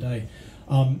forever and a day.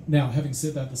 Now, having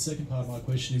said that, the second part of my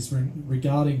question is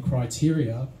regarding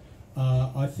criteria.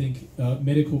 I think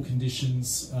medical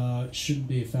conditions shouldn't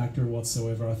be a factor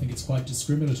whatsoever. I think it's quite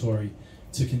discriminatory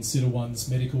to consider one's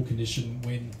medical condition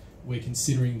when we're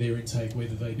considering their intake,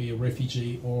 whether they be a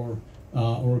refugee or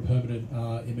a permanent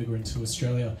immigrant to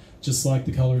Australia. Just like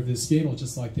the colour of their skin, or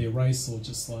just like their race, or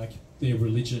just like their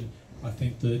religion, I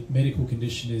think that medical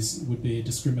condition would be a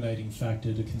discriminating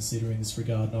factor to consider in this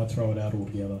regard, and I'd throw it out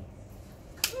altogether.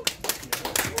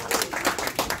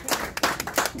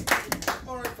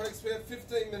 We have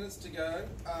 15 minutes to go,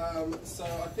 so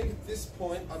I think at this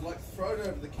point I'd like to throw it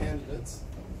over to the candidates,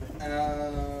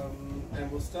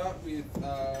 and we'll start with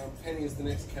Penny as the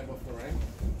next cab off the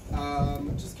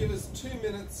rank. Just give us 2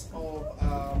 minutes of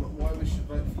why we should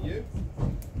vote for you,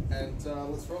 and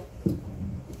let's roll.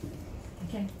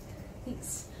 Okay,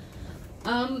 thanks.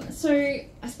 So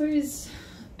I suppose,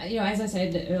 as I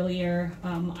said earlier,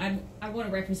 I want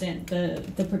to represent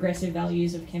the progressive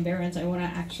values of Canberrans. I want to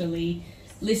actually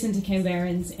listen to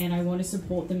Canberrans, and I want to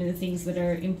support them in the things that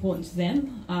are important to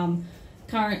them.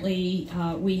 Currently,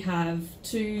 we have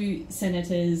 2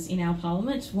 senators in our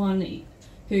parliament, one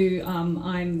who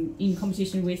I'm in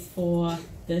competition with for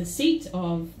the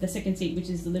second seat, which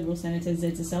is the Liberal Senator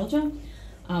Zedza Selja.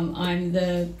 I'm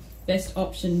the best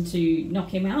option to knock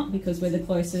him out because we're the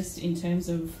closest in terms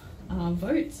of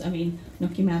votes. I mean,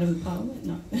 knock him out of the parliament?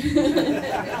 No.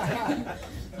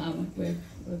 We're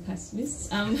pacifists.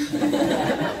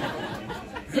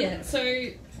 Yeah, so,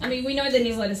 I mean, we know that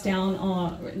he's let us down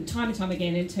time and time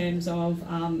again in terms of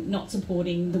not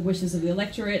supporting the wishes of the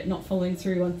electorate, not following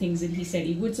through on things that he said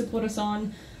he would support us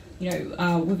on. We're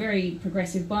a very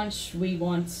progressive bunch. We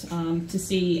want to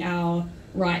see our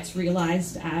rights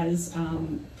realised as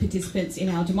participants in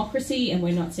our democracy, and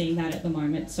we're not seeing that at the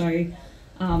moment. So,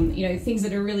 things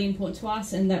that are really important to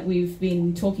us and that we've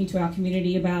been talking to our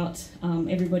community about,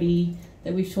 everybody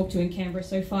that we've talked to in Canberra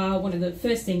so far, one of the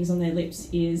first things on their lips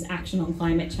is action on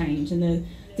climate change, and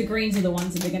the Greens are the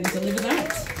ones that are going to deliver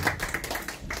that.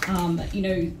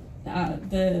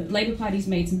 The Labor Party's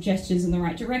made some gestures in the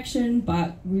right direction,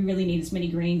 but we really need as many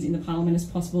Greens in the Parliament as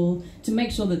possible to make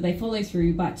sure that they follow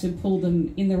through, but to pull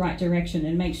them in the right direction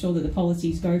and make sure that the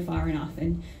policies go far enough,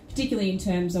 and particularly in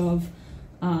terms of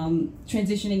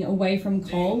transitioning away from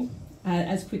coal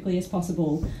as quickly as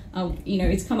possible.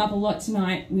 It's come up a lot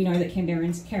tonight. We know that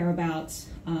Canberrans care about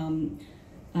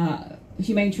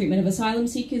humane treatment of asylum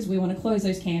seekers. We want to close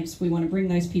those camps. We want to bring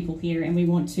those people here, and we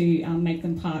want to make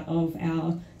them part of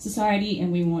our society,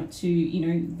 and we want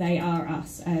to, they are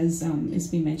us, as has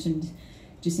been mentioned.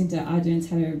 Jacinta Ardern's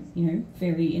had a,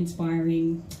 very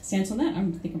inspiring stance on that. I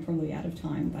think I'm probably out of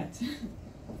time, but...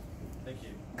 Thank you.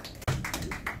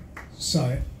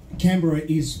 So, Canberra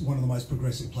is one of the most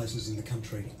progressive places in the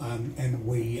country, and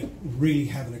we really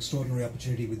have an extraordinary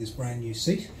opportunity with this brand new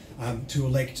seat to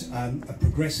elect a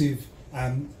progressive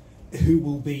who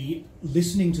will be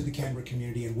listening to the Canberra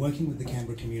community and working with the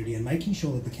Canberra community and making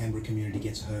sure that the Canberra community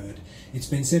gets heard. It's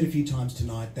been said a few times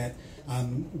tonight that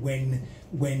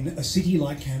when a city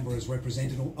like Canberra is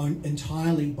represented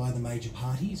entirely by the major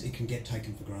parties, it can get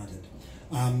taken for granted.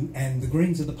 And the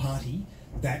Greens are the party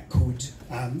that could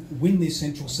win this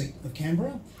central seat of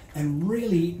Canberra and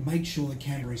really make sure that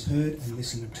Canberra is heard and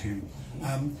listened to.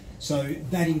 So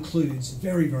that includes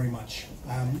very, very much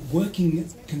working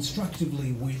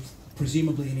constructively with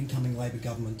presumably an incoming Labor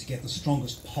government to get the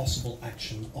strongest possible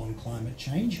action on climate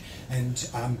change, and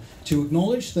to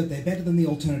acknowledge that they're better than the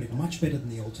alternative, much better than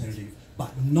the alternative,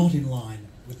 but not in line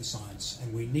with the science,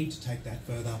 and we need to take that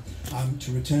further.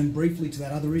 To return briefly to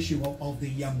that other issue of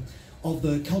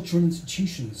the cultural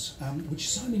institutions, which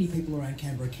so many people around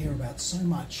Canberra care about so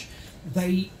much,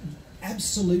 they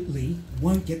absolutely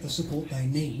won't get the support they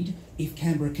need if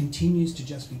Canberra continues to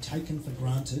just be taken for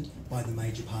granted by the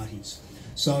major parties.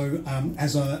 So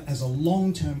as a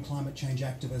long-term climate change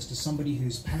activist, as somebody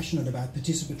who's passionate about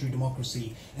participatory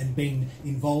democracy and being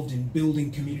involved in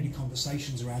building community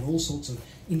conversations around all sorts of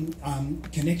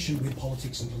connection with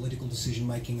politics and political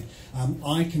decision-making,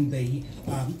 I can be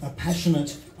a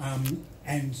passionate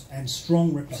and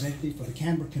strong representative for the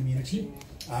Canberra community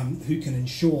who can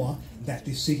ensure that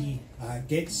this city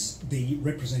gets the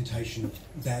representation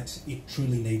that it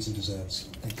truly needs and deserves.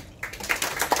 Thank you.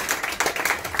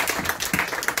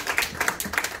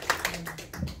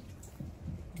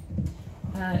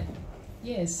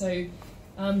 So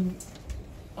I'm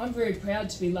very proud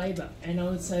to be Labor, and I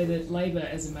would say that Labor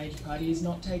as a major party is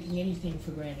not taking anything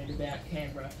for granted about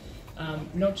Canberra,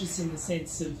 not just in the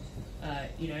sense of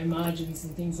margins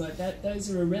and things like that, those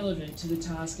are irrelevant to the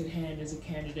task at hand as a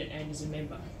candidate and as a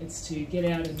member. It's to get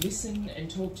out and listen and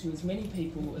talk to as many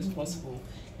people as possible,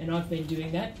 and I've been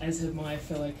doing that, as have my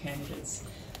fellow candidates.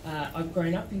 I've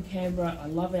grown up in Canberra, I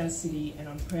love our city and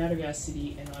I'm proud of our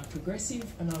city, and I'm progressive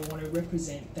and I want to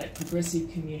represent that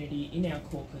progressive community in our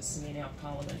caucus and in our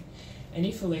parliament. And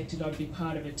if elected, I'd be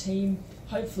part of a team,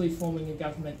 hopefully forming a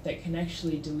government that can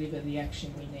actually deliver the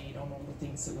action we need on all the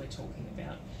things that we're talking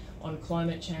about. On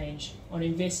climate change, on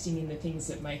investing in the things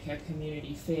that make our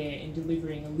community fair, in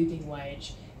delivering a living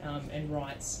wage and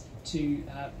rights to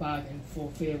bargain for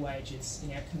fair wages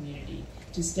in our community,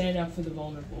 to stand up for the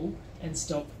vulnerable and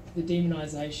stop the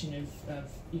demonisation of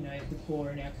the poor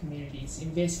in our communities,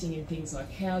 investing in things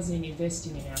like housing,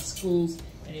 investing in our schools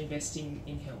and investing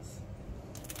in health.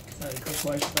 So that's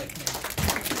why I should vote for me.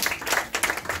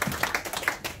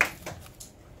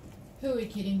 Who are we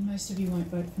kidding? Most of you won't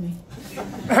vote for me.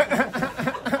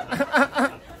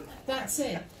 That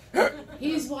said,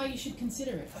 here's why you should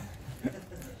consider it.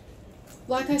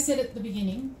 Like I said at the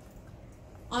beginning,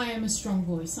 I am a strong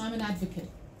voice. I'm an advocate.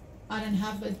 I don't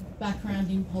have a background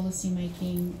in policy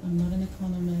making. I'm not an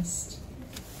economist.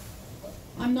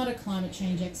 I'm not a climate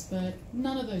change expert.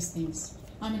 None of those things.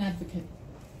 I'm an advocate.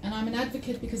 And I'm an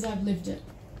advocate because I've lived it.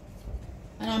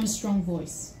 And I'm a strong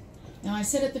voice. Now, I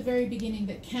said at the very beginning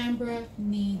that Canberra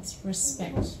needs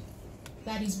respect.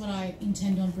 That is what I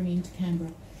intend on bringing to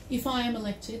Canberra. If I am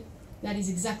elected, that is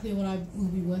exactly what I will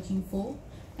be working for.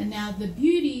 And now the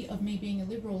beauty of me being a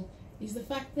Liberal is the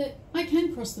fact that I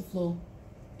can cross the floor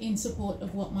in support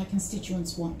of what my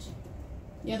constituents want.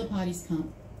 The other parties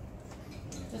can't.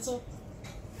 That's all.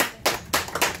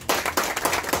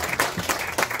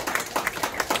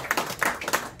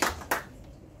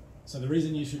 So the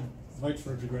reason you should vote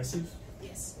for a progressive?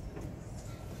 Yes.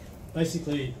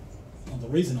 Basically, the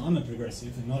reason I'm a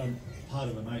progressive and not a part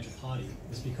of a major party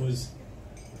is because,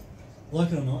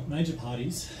 like it or not, major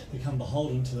parties become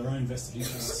beholden to their own vested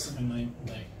interests, and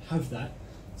they have that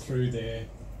through their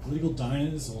political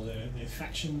donors or their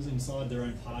factions inside their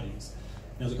own parties.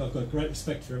 Now look, I've got great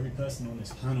respect for every person on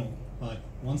this panel, but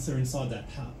once they're inside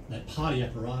that party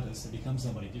apparatus, they become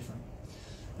somebody different.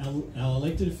 Our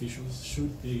elected officials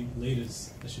should be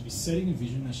leaders. They should be setting a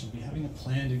vision, they should be having a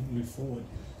plan to move forward.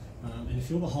 And if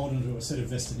you're beholden to a set of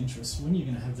vested interests, when you're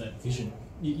going to have that vision,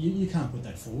 you can't put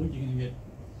that forward, you're going to get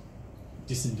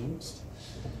disendorsed.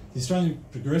 The Australian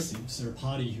Progressives are a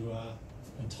party who are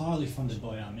entirely funded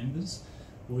by our members.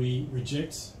 We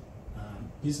reject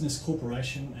business,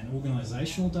 corporation and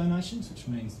organisational donations, which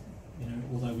means,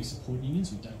 although we support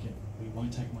unions, we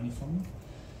won't take money from them.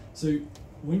 So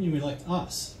when you elect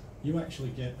us, you actually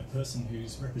get a person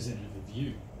who's representative of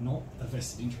you, not a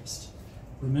vested interest.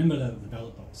 Remember that at the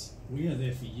ballot box. We are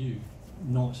there for you,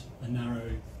 not a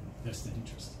narrow vested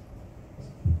interest.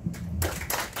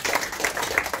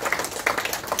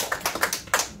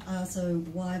 So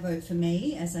why vote for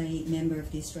me as a member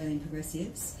of the Australian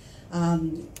Progressives?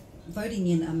 Voting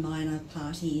in a minor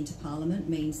party into Parliament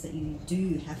means that you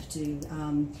do have to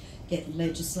get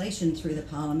legislation through the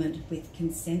Parliament with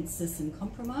consensus and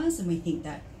compromise, and we think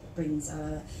that brings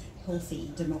a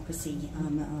healthy democracy,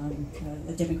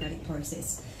 a democratic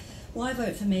process. Why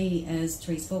vote for me as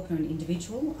Therese Faulkner, an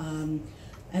individual?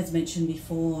 As mentioned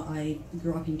before, I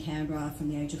grew up in Canberra from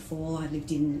the age of 4. I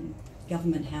lived in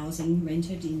government housing,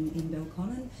 rented in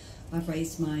Belconnen. I've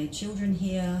raised my children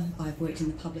here. I've worked in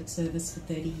the public service for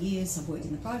 30 years. I've worked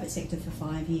in the private sector for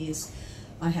 5 years.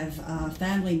 I have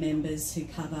family members who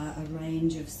cover a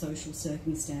range of social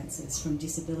circumstances, from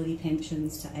disability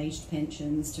pensions to aged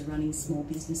pensions to running small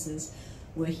businesses,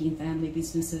 working in family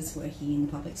businesses, working in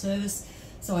public service.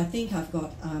 So I think I've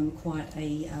got quite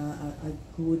a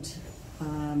good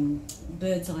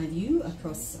bird's eye view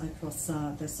across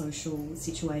the social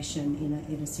situation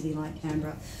in a city like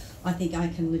Canberra. I think I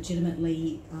can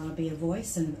legitimately be a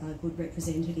voice and a good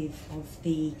representative of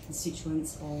the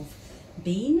constituents of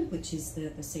Payne, which is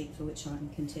the seat for which I'm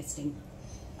contesting.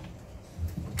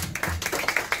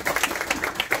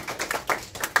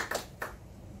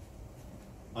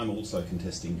 I'm also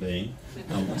contesting Payne,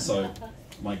 so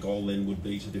my goal then would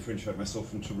be to differentiate myself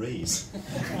from Therese.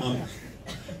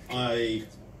 I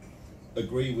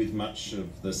agree with much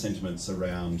of the sentiments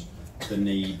around the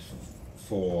need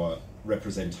for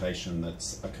representation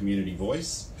that's a community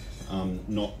voice,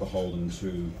 not beholden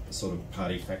to sort of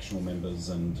party factional members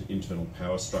and internal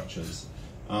power structures.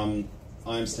 I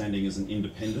am standing as an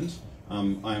independent.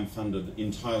 I am funded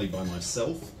entirely by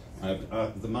myself.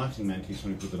 The marketing man keeps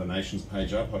wanting to put the donations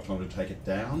page up. I've told him to take it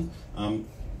down.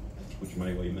 Put your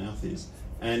money where your mouth is.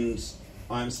 And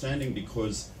I'm standing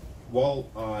because while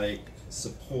I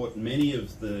support many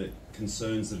of the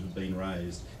concerns that have been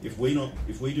raised. If we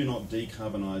do not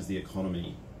decarbonise the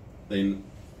economy, then,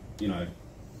 you know,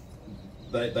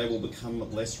 they will become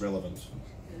less relevant,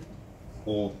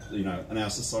 or, you know, and our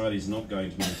society is not going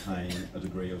to maintain a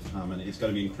degree of harmony. It's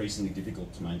going to be increasingly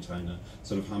difficult to maintain a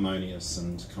sort of harmonious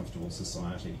and comfortable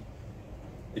society.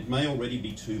 It may already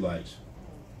be too late,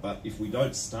 but if we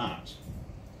don't start,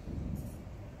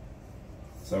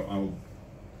 so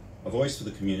a voice for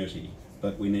the community,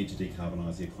 but we need to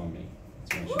decarbonise the economy.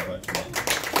 That's why I should vote for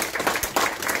that.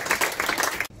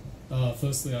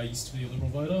 Firstly, I used to be a Liberal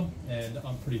voter, and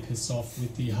I'm pretty pissed off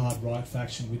with the hard right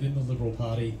faction within the Liberal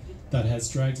Party that has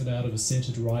dragged it out of a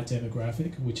centred right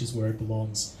demographic, which is where it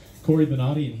belongs. Corey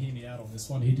Bernardi, and hear me out on this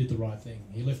one, he did the right thing.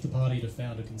 He left the party to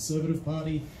found a Conservative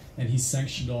party, and he's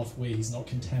sanctioned off where he's not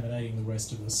contaminating the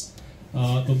rest of us.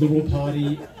 The Liberal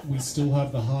Party, we still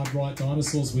have the hard right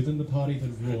dinosaurs within the party that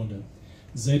have ruined it.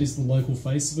 Zed is the local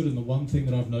face of it, and the one thing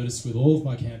that I've noticed with all of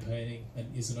my campaigning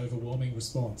is an overwhelming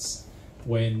response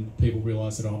when people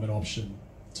realise that I'm an option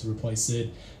to replace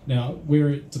Zed. Now, we're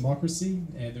a democracy,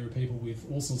 and there are people with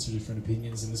all sorts of different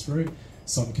opinions in this room.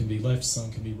 Some can be left,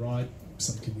 some can be right,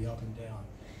 some can be up and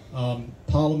down.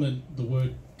 Parliament, the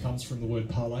word comes from the word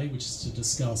parler, which is to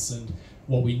discuss, and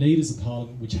what we need is a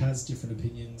parliament which has different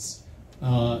opinions,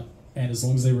 and as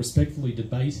long as they're respectfully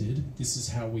debated, this is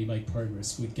how we make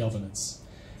progress with governance.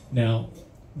 Now,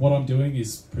 what I'm doing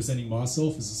is presenting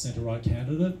myself as a centre-right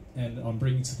candidate, and I'm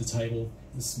bringing to the table,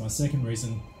 this is my second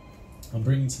reason, I'm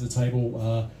bringing to the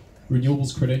table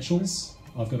renewables credentials.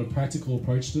 I've got a practical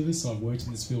approach to this. I've worked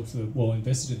in this field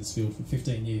invested in this field for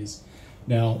 15 years.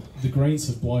 Now, the Greens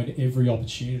have blown every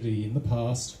opportunity in the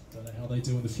past, don't know how they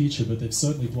do in the future, but they've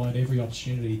certainly blown every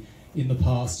opportunity in the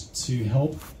past to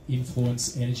help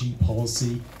influence energy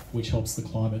policy, which helps the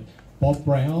climate. Bob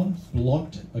Brown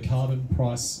blocked a carbon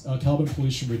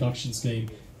pollution reduction scheme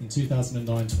in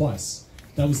 2009 twice.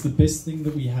 That was the best thing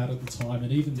that we had at the time,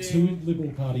 and even two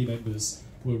Liberal Party members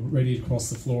were ready to cross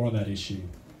the floor on that issue.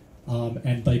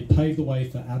 And they paved the way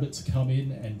for Abbott to come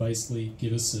in and basically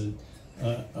give us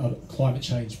a climate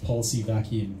change policy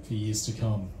vacuum for years to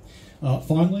come.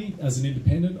 Finally, as an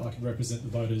independent, I can represent the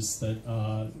voters that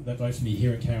vote for me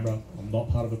here in Canberra. I'm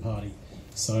not part of a party.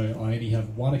 So I only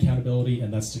have one accountability,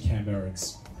 and that's to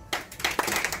Canberrans.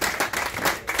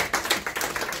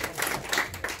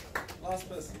 Last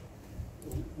person.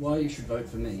 Why you should vote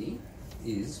for me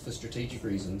is for strategic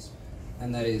reasons,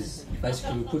 and that is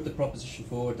basically we put the proposition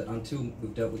forward that until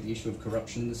we've dealt with the issue of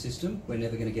corruption in the system, we're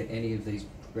never going to get any of these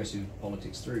progressive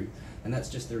politics through, and that's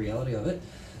just the reality of it.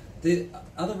 The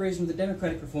other reason with the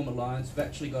Democratic Reform Alliance, we've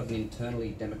actually got an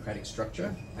internally democratic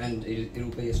structure, and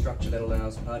it'll be a structure that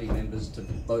allows party members to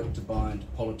vote to bind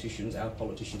politicians, our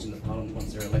politicians in the parliament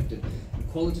once they're elected,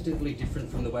 qualitatively different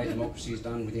from the way democracy is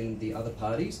done within the other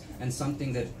parties, and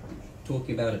something that,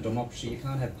 talking about a democracy, you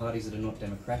can't have parties that are not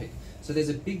democratic. So there's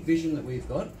a big vision that we've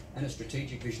got, and a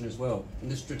strategic vision as well. And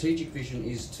the strategic vision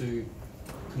is to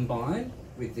combine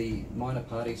with the minor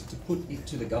parties to put it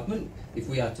to the government, if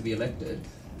we are to be elected,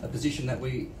 a position that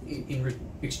we, in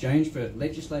exchange for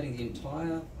legislating the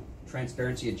entire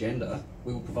transparency agenda,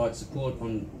 we will provide support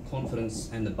on confidence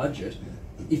and the budget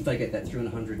if they get that through in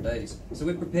 100 days. So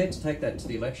we're prepared to take that to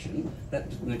the election,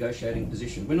 that negotiating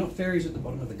position. We're not fairies at the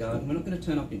bottom of the garden. We're not going to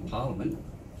turn up in Parliament,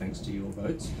 thanks to your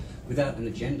votes, without an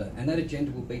agenda. And that agenda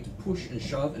will be to push and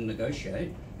shove and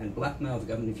negotiate and blackmail the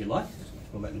government, if you like,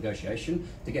 all that negotiation,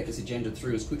 to get this agenda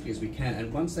through as quickly as we can.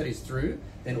 And once that is through,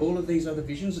 then all of these other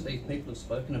visions that these people have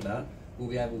spoken about will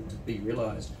be able to be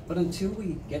realised. But until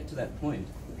we get to that point,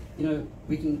 you know,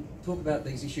 we can talk about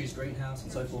these issues, greenhouse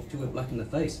and so forth, till we're black in the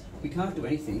face. We can't do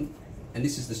anything, and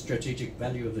this is the strategic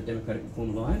value of the Democratic Reform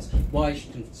Alliance. Why you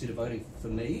should consider voting for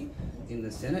me in the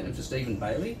Senate and for Stephen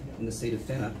Bailey in the seat of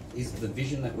Fenner is the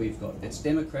vision that we've got. It's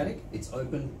democratic, it's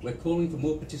open, we're calling for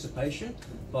more participation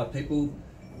by people,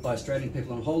 by Australian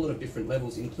people on a whole lot of different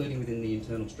levels, including within the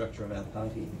internal structure of our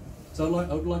party. So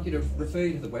I would like you to refer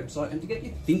you to the website and to get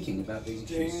you thinking about these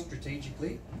issues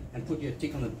strategically, and put your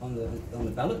tick on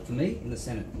the ballot for me in the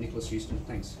Senate. Nicholas Houston,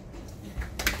 thanks.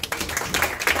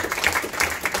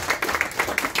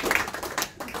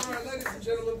 All right, ladies and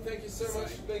gentlemen, thank you so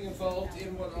much for being involved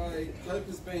in what I hope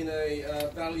has been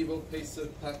a valuable piece of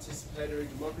participatory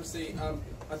democracy.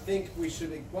 I think we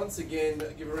should once again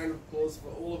give a round of applause for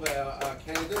all of our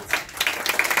candidates.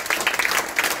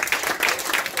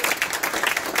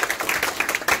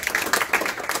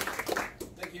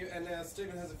 Thank you, and now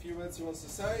Stephen has a few words he wants to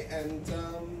say, and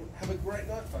have a great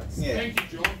night, folks. Yeah. Thank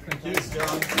you, John. Thank you,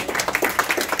 John.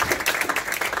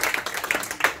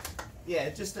 yeah,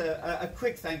 just a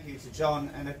quick thank you to John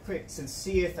and a quick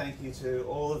sincere thank you to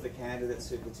all of the candidates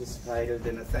who participated,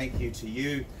 and a thank you to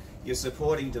you. You're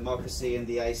supporting democracy in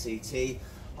the ACT.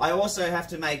 I also have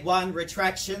to make one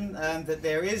retraction, that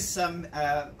there is some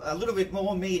a little bit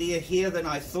more media here than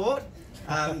I thought.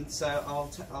 So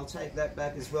I'll take that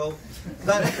back as well,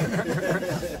 but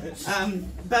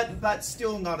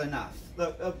still not enough.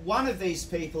 Look, one of these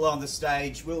people on the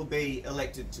stage will be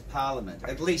elected to Parliament,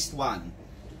 at least one.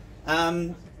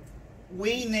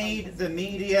 We need the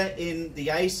media in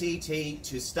the ACT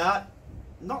to start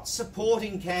not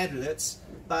supporting candidates,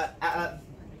 but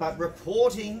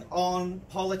reporting on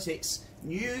politics,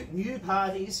 new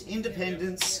parties,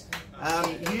 independents,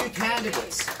 new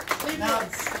candidates. Now,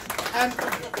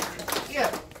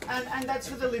 and that's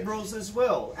for the Liberals as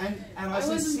well. And I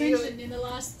wasn't mentioned in the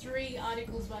last 3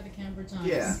 articles by the Canberra Times.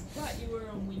 Yeah. But you were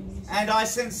on wings. And I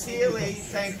sincerely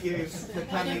thank you for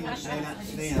coming, Mina.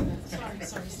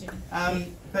 Sorry,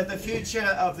 Stephen. But the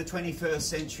future of the 21st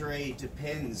century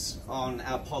depends on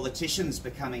our politicians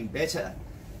becoming better,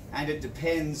 and it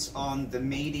depends on the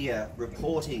media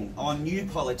reporting on new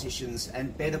politicians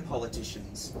and better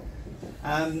politicians.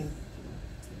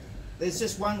 There's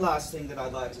just one last thing that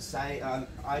I'd like to say.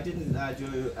 I didn't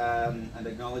do an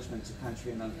acknowledgement to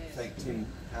country, and I thank Tim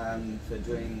for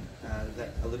doing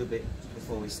that a little bit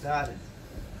before we started.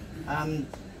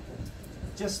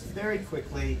 Just very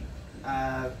quickly,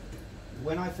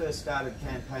 when I first started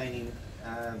campaigning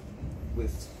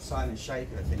with Simon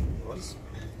Shaker, I think it was,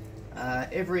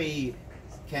 every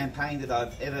campaign that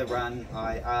I've ever run,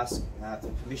 I ask for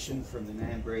permission from the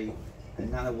Ngambri and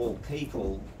Ngunnawal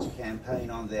people to campaign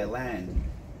on their land.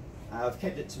 I've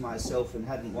kept it to myself and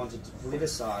hadn't wanted to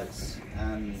politicise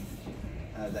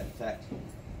that fact,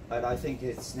 but I think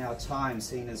it's now time,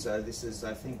 seeing as though this is,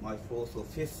 I think, my 4th or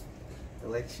 5th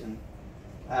election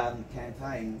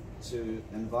campaign, to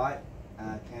invite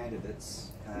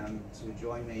candidates to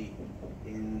join me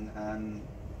in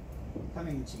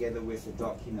coming together with a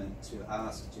document to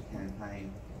ask to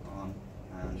campaign on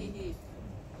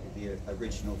the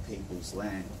original people's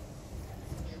land.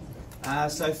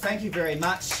 So thank you very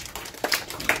much.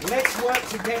 Let's work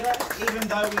together, even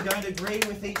though we don't agree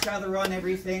with each other on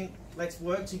everything. Let's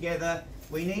work together.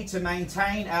 We need to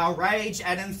maintain our rage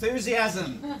and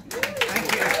enthusiasm.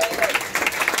 Thank you.